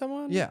hurting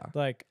someone,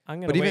 like I'm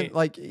gonna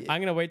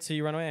I'm gonna wait till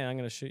you run away and I'm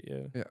gonna shoot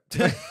you.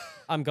 Yeah.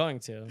 I'm going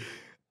to.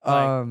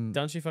 Like,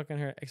 don't you fucking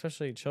hurt,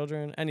 especially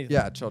children, anything.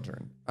 Yeah,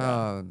 children.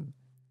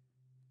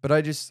 But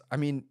I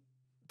mean,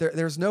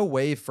 there's no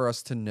way for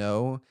us to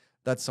know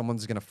that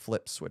someone's gonna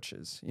flip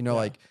switches. You know,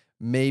 like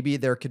maybe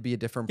there could be a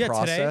different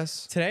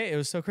process. Today it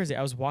was so crazy.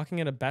 I was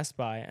walking at a Best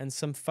Buy and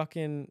some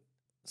fucking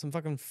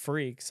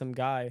freak, some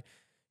guy,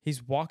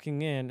 he's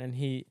walking in and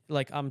he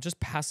like, I'm just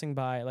passing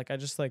by. Like I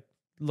just like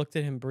looked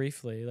at him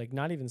briefly, like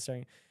not even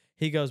staring.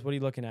 He goes, "What are you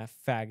looking at,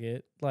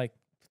 faggot?" Like,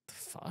 what the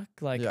fuck?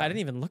 Like I didn't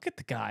even look at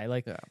the guy.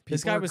 Like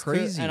this guy was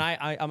crazy. And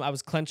I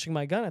was clenching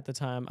my gun at the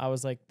time. I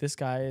was like, this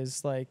guy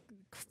is like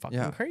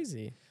fucking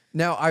crazy.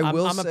 Now I'm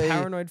a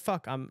paranoid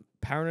fuck. I'm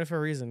paranoid for a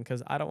reason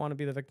because I don't want to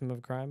be the victim of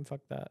a crime.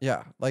 Fuck that.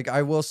 Yeah. Like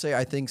I will say,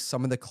 I think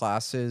some of the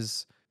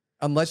classes,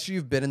 unless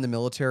you've been in the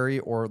military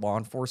or law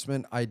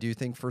enforcement, I do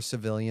think for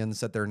civilians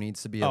that there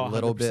needs to be a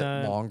little 100%.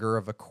 Bit longer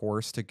of a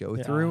course to go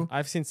through.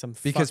 I've seen some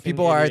because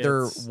people are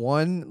either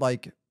one,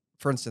 like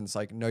for instance,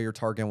 like know your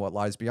target and what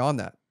lies beyond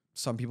that.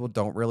 Some people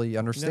don't really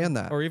understand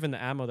that, or even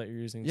the ammo that you're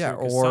using. Yeah, too,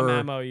 or some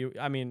ammo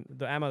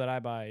the ammo that I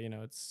buy, you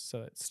know, it's so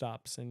it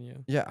stops in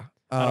you. Yeah,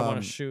 I don't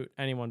want to shoot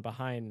anyone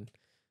behind.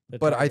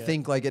 But I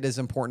think like it is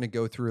important to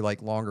go through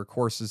like longer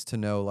courses to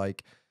know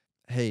like,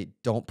 hey,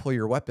 don't pull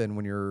your weapon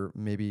when you're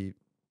maybe,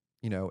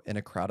 you know, in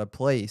a crowded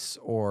place,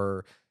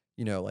 or,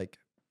 you know, like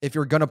if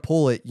you're gonna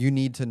pull it, you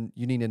need to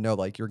know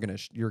like you're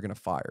gonna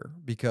fire,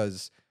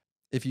 because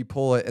if you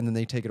pull it and then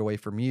they take it away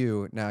from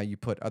you, now you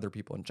put other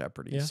people in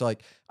jeopardy. So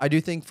like I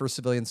do think for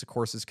civilians the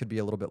courses could be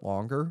a little bit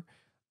longer,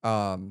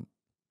 but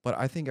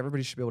I think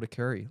everybody should be able to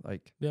carry.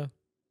 Like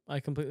I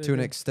completely to an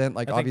extent.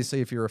 Like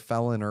obviously if you're a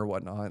felon or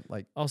whatnot,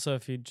 like also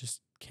if you just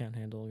can't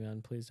handle a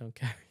gun, please don't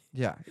carry.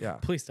 Yeah.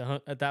 Please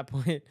don't at that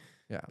point.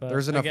 Yeah, but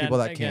there's enough people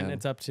that can.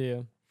 It's up to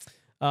you.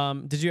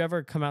 Did you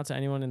ever come out to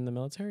anyone in the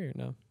military or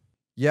no?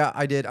 Yeah,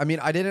 I did. I mean,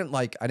 I didn't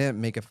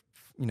make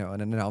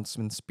an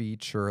announcement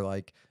speech or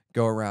like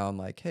go around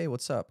like, hey,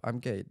 what's up? I'm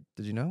gay.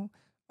 Did you know?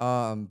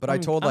 But I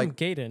told I'm like,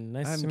 Gaten.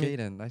 I'm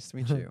Gaten. Nice to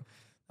meet you.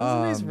 That's a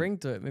nice ring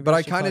to it. Maybe But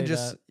I should kind call of you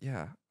just, that.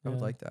 yeah, I would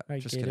Yeah. like that.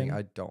 Right, Just kidding. Gaten.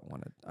 I don't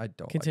want it. I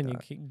don't Continue,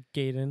 like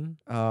Gaten.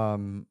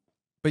 that.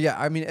 But yeah,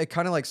 I mean, it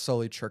kind of like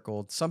slowly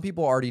trickled. Some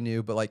people already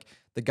knew, but like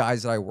the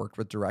guys that I worked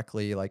with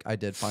directly, like I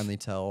did finally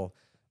tell.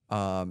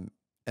 And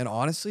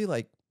honestly,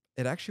 like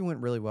it actually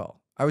went really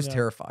well. I was Yeah.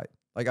 terrified.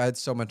 Like I had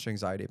so much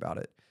anxiety about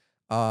it.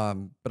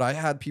 But I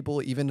had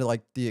people even to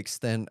like the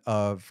extent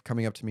of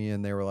coming up to me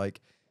and they were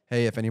like,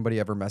 hey, if anybody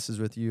ever messes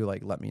with you,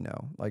 like let me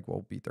know. Like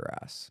we'll beat their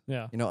ass.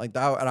 Yeah. You know, like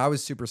that. And I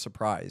was super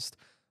surprised.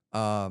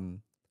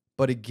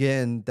 But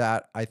again,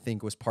 that I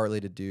think was partly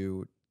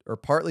due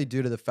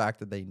to the fact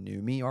that they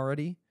knew me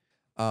already.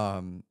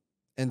 And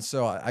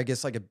so I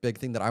guess like a big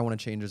thing that I want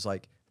to change is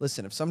like,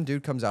 listen, if some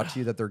dude comes out to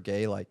you that they're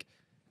gay, like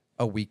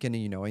a week into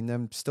you knowing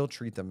them, still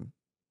treat them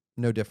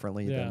no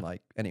differently than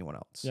like anyone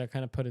else. Yeah,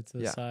 kind of put it to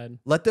the Yeah. side.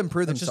 Let them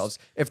prove It's themselves.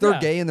 just- If they're yeah.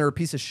 gay and they're a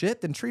piece of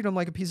shit, then treat them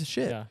like a piece of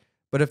shit. Yeah.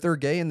 But if they're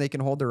gay and they can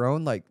hold their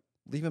own, like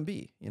leave them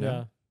be, you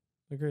know?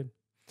 Yeah. Agreed.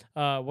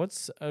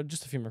 What's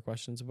just a few more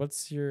questions.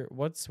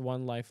 What's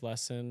one life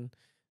lesson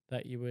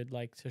that you would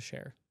like to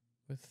share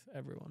with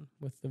everyone,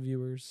 with the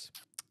viewers?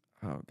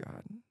 Oh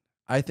God.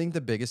 I think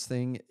the biggest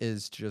thing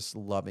is just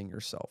loving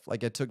yourself.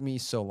 Like it took me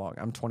so long.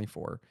 I'm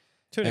 24.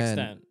 To an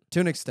extent. To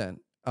an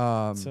extent.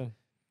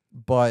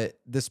 But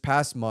this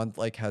past month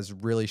like has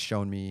really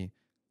shown me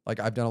like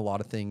I've done a lot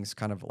of things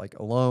kind of like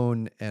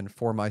alone and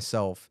for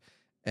myself.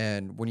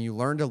 And when you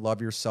learn to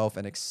love yourself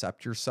and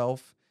accept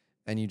yourself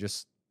and you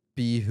just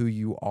be who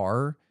you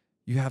are,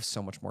 you have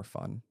so much more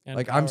fun. And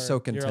like I'm so power.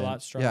 content. You're a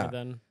lot stronger yeah.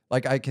 than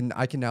Like I can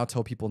now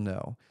tell people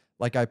no.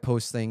 Like I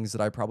post things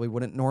that I probably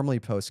wouldn't normally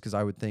post because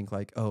I would think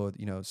like, oh,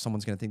 you know,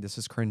 someone's gonna think this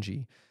is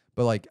cringy.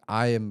 But like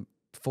I am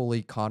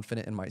fully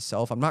confident in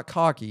myself. I'm not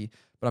cocky,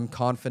 but I'm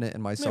confident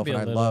in myself maybe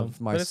and a I little, love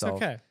but it's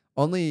myself. okay.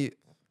 Only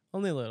a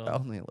little.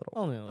 Only a little.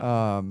 Only a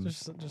little.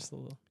 Just a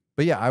little.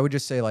 But yeah, I would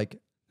just say like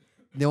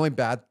the only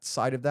bad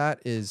side of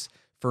that is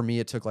for me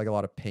it took like a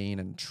lot of pain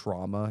and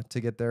trauma to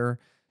get there.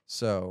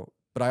 So,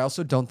 but I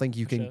also don't think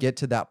you can get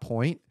to that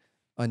point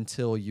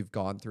until you've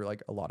gone through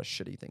like a lot of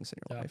shitty things in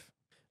your life.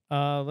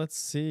 Let's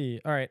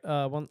see. All right.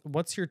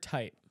 What's your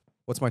type?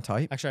 What's my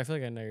type? Actually, I feel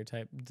like I know your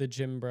type. The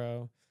gym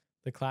bro,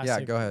 the classic.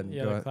 Yeah, go ahead.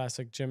 Yeah, the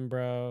classic gym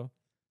bro.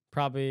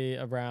 Probably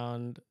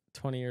around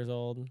 20 years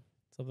old,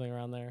 something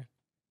around there.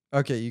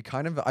 Okay, you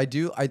kind of. I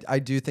do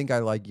think I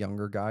like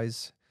younger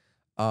guys.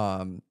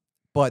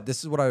 But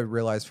this is what I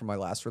realized from my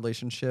last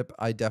relationship.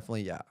 I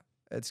definitely,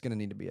 it's gonna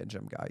need to be a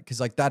gym guy because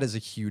like that is a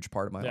huge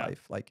part of my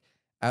life. Like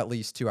at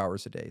least 2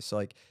 hours a day. So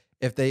like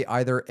if they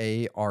either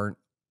aren't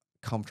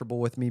comfortable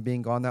with me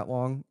being gone that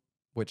long,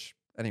 which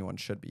anyone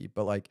should be,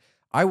 but like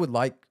I would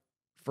like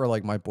for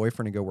like my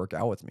boyfriend to go work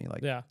out with me.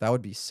 Like that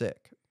would be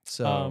sick.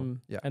 So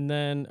yeah. And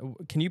then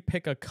can you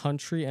pick a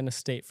country and a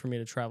state for me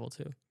to travel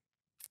to?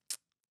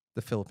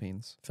 The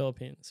Philippines.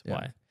 Philippines. Yeah.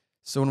 Why?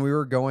 So when we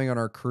were going on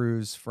our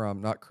cruise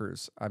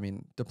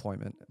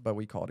deployment, but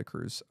we call it a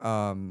cruise,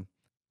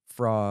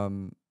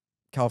 from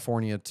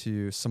California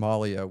to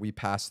Somalia, we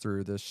passed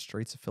through the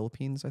Straits of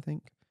Philippines, I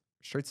think.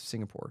 Straits of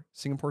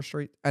Singapore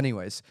Strait.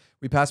 Anyways,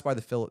 we passed by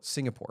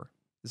Singapore.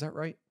 Is that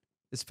right?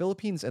 Is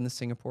Philippines in the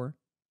Singapore?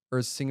 Or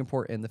is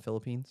Singapore in the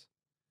Philippines?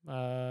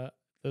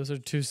 Those are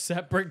two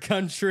separate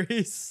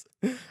countries.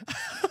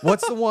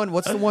 What's the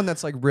one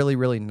that's like really,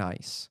 really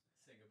nice?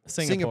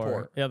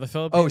 Singapore. Yeah, the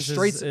Philippines.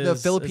 The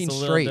Philippine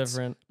Straits.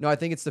 Different. No, I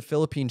think it's the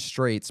Philippine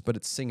Straits, but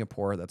it's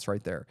Singapore that's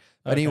right there.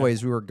 But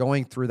anyways, we were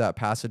going through that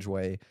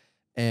passageway,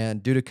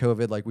 and due to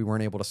COVID, like we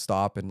weren't able to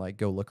stop and like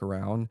go look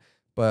around.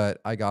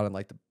 But I got in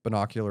like the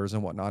binoculars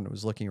and whatnot, and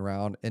was looking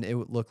around, and it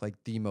would look like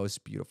the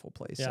most beautiful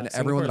place. Yeah, and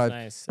everyone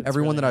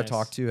that I've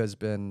talked to has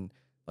been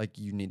like,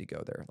 you need to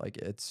go there. Like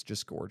it's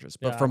just gorgeous.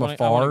 But yeah, from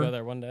afar, I want to go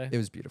there one day. It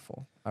was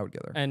beautiful. I would go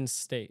there. And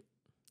state.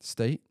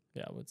 State?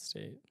 Yeah, what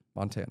state?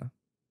 Montana.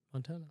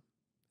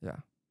 Yeah.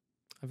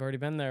 I've already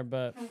been there,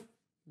 but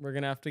we're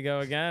gonna have to go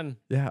again.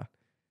 Yeah.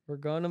 We're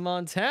going to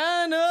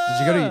Montana. Did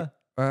you go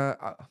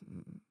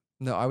to?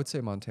 No, I would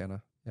say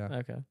Montana. Yeah.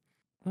 Okay.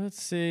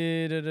 Let's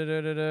see.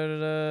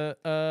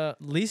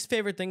 Least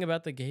favorite thing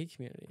about the gay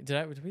community.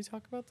 Did we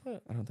talk about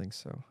that? I don't think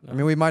so. No. I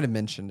mean, we might have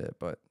mentioned it,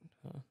 but.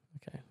 Oh,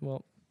 okay.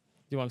 Well,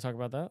 do you want to talk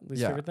about that?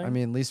 Least yeah, favorite thing? I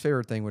mean, least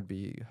favorite thing would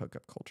be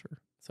hookup culture.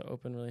 So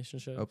open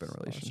relationships.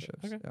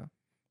 Okay. Yeah.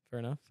 Fair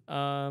enough.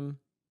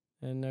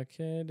 And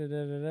okay.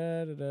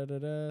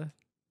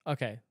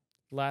 Okay.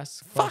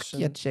 Last question. Fuck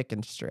your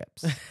chicken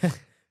strips.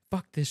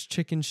 Fuck this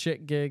chicken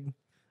shit gig.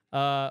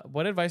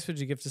 What advice would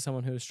you give to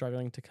someone who is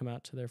struggling to come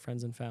out to their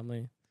friends and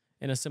family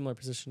in a similar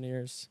position to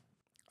yours?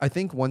 I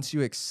think once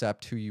you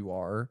accept who you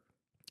are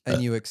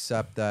and you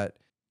accept that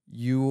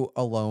you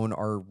alone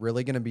are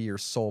really going to be your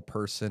sole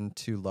person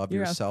to love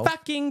yourself. A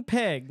fucking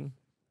pig.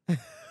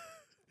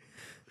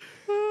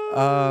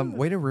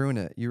 Way to ruin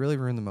it. You really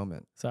ruined the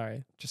moment.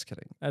 Sorry. Just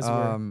kidding.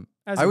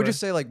 I would just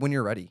say like when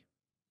you're ready.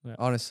 Yeah.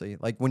 Honestly,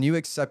 like when you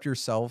accept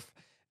yourself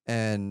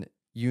and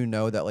you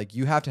know that like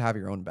you have to have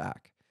your own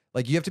back.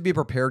 Like you have to be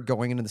prepared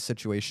going into the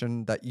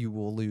situation that you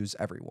will lose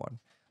everyone.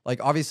 Like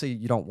obviously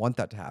you don't want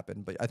that to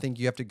happen, but I think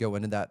you have to go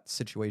into that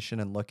situation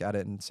and look at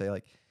it and say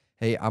like,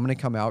 hey, I'm going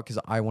to come out because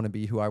I want to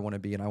be who I want to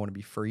be and I want to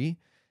be free.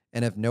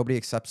 And if nobody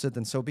accepts it,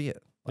 then so be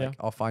it. Like Yeah.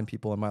 I'll find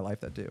people in my life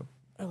that do.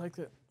 I like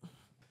that.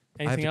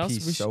 I have Anything to else? pee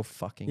so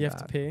fucking You bad.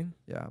 have to pee?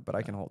 Yeah, but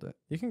I can hold it.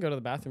 You can go to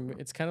the bathroom.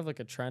 It's kind of like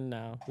a trend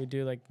now. We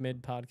do like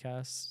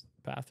mid-podcast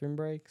bathroom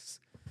breaks.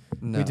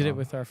 No. We did it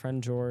with our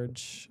friend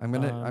George. I'm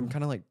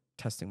kind of like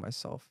testing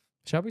myself.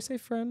 Shall we say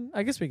friend?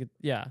 I guess we could.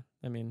 Yeah.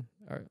 I mean.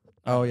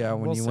 Oh yeah,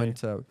 when we'll you see. went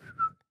to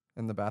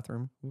in the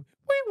bathroom. Wee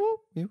woo.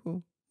 Wee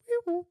woo. Wee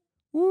woo.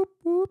 Whoop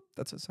whoop.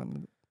 That's a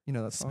sound. You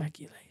know that song.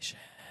 Speculation.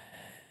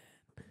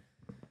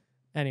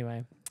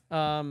 Anyway.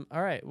 All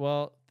right.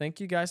 Well, thank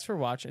you guys for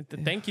watching.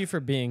 Thank you for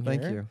being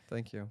here.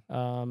 Thank you.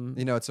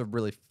 You know, it's a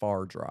really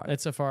far drive.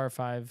 It's a far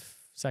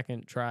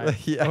 5-second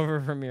drive Yeah.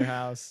 over from your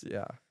house.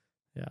 Yeah.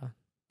 Yeah.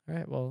 All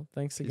right. Well,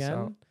 thanks Peace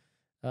again.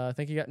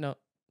 Thank you guys. No,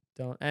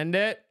 don't end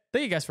it.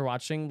 Thank you guys for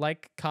watching.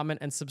 Like, comment,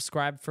 and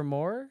subscribe for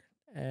more.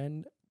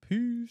 And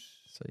peace.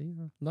 See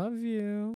ya. Love you.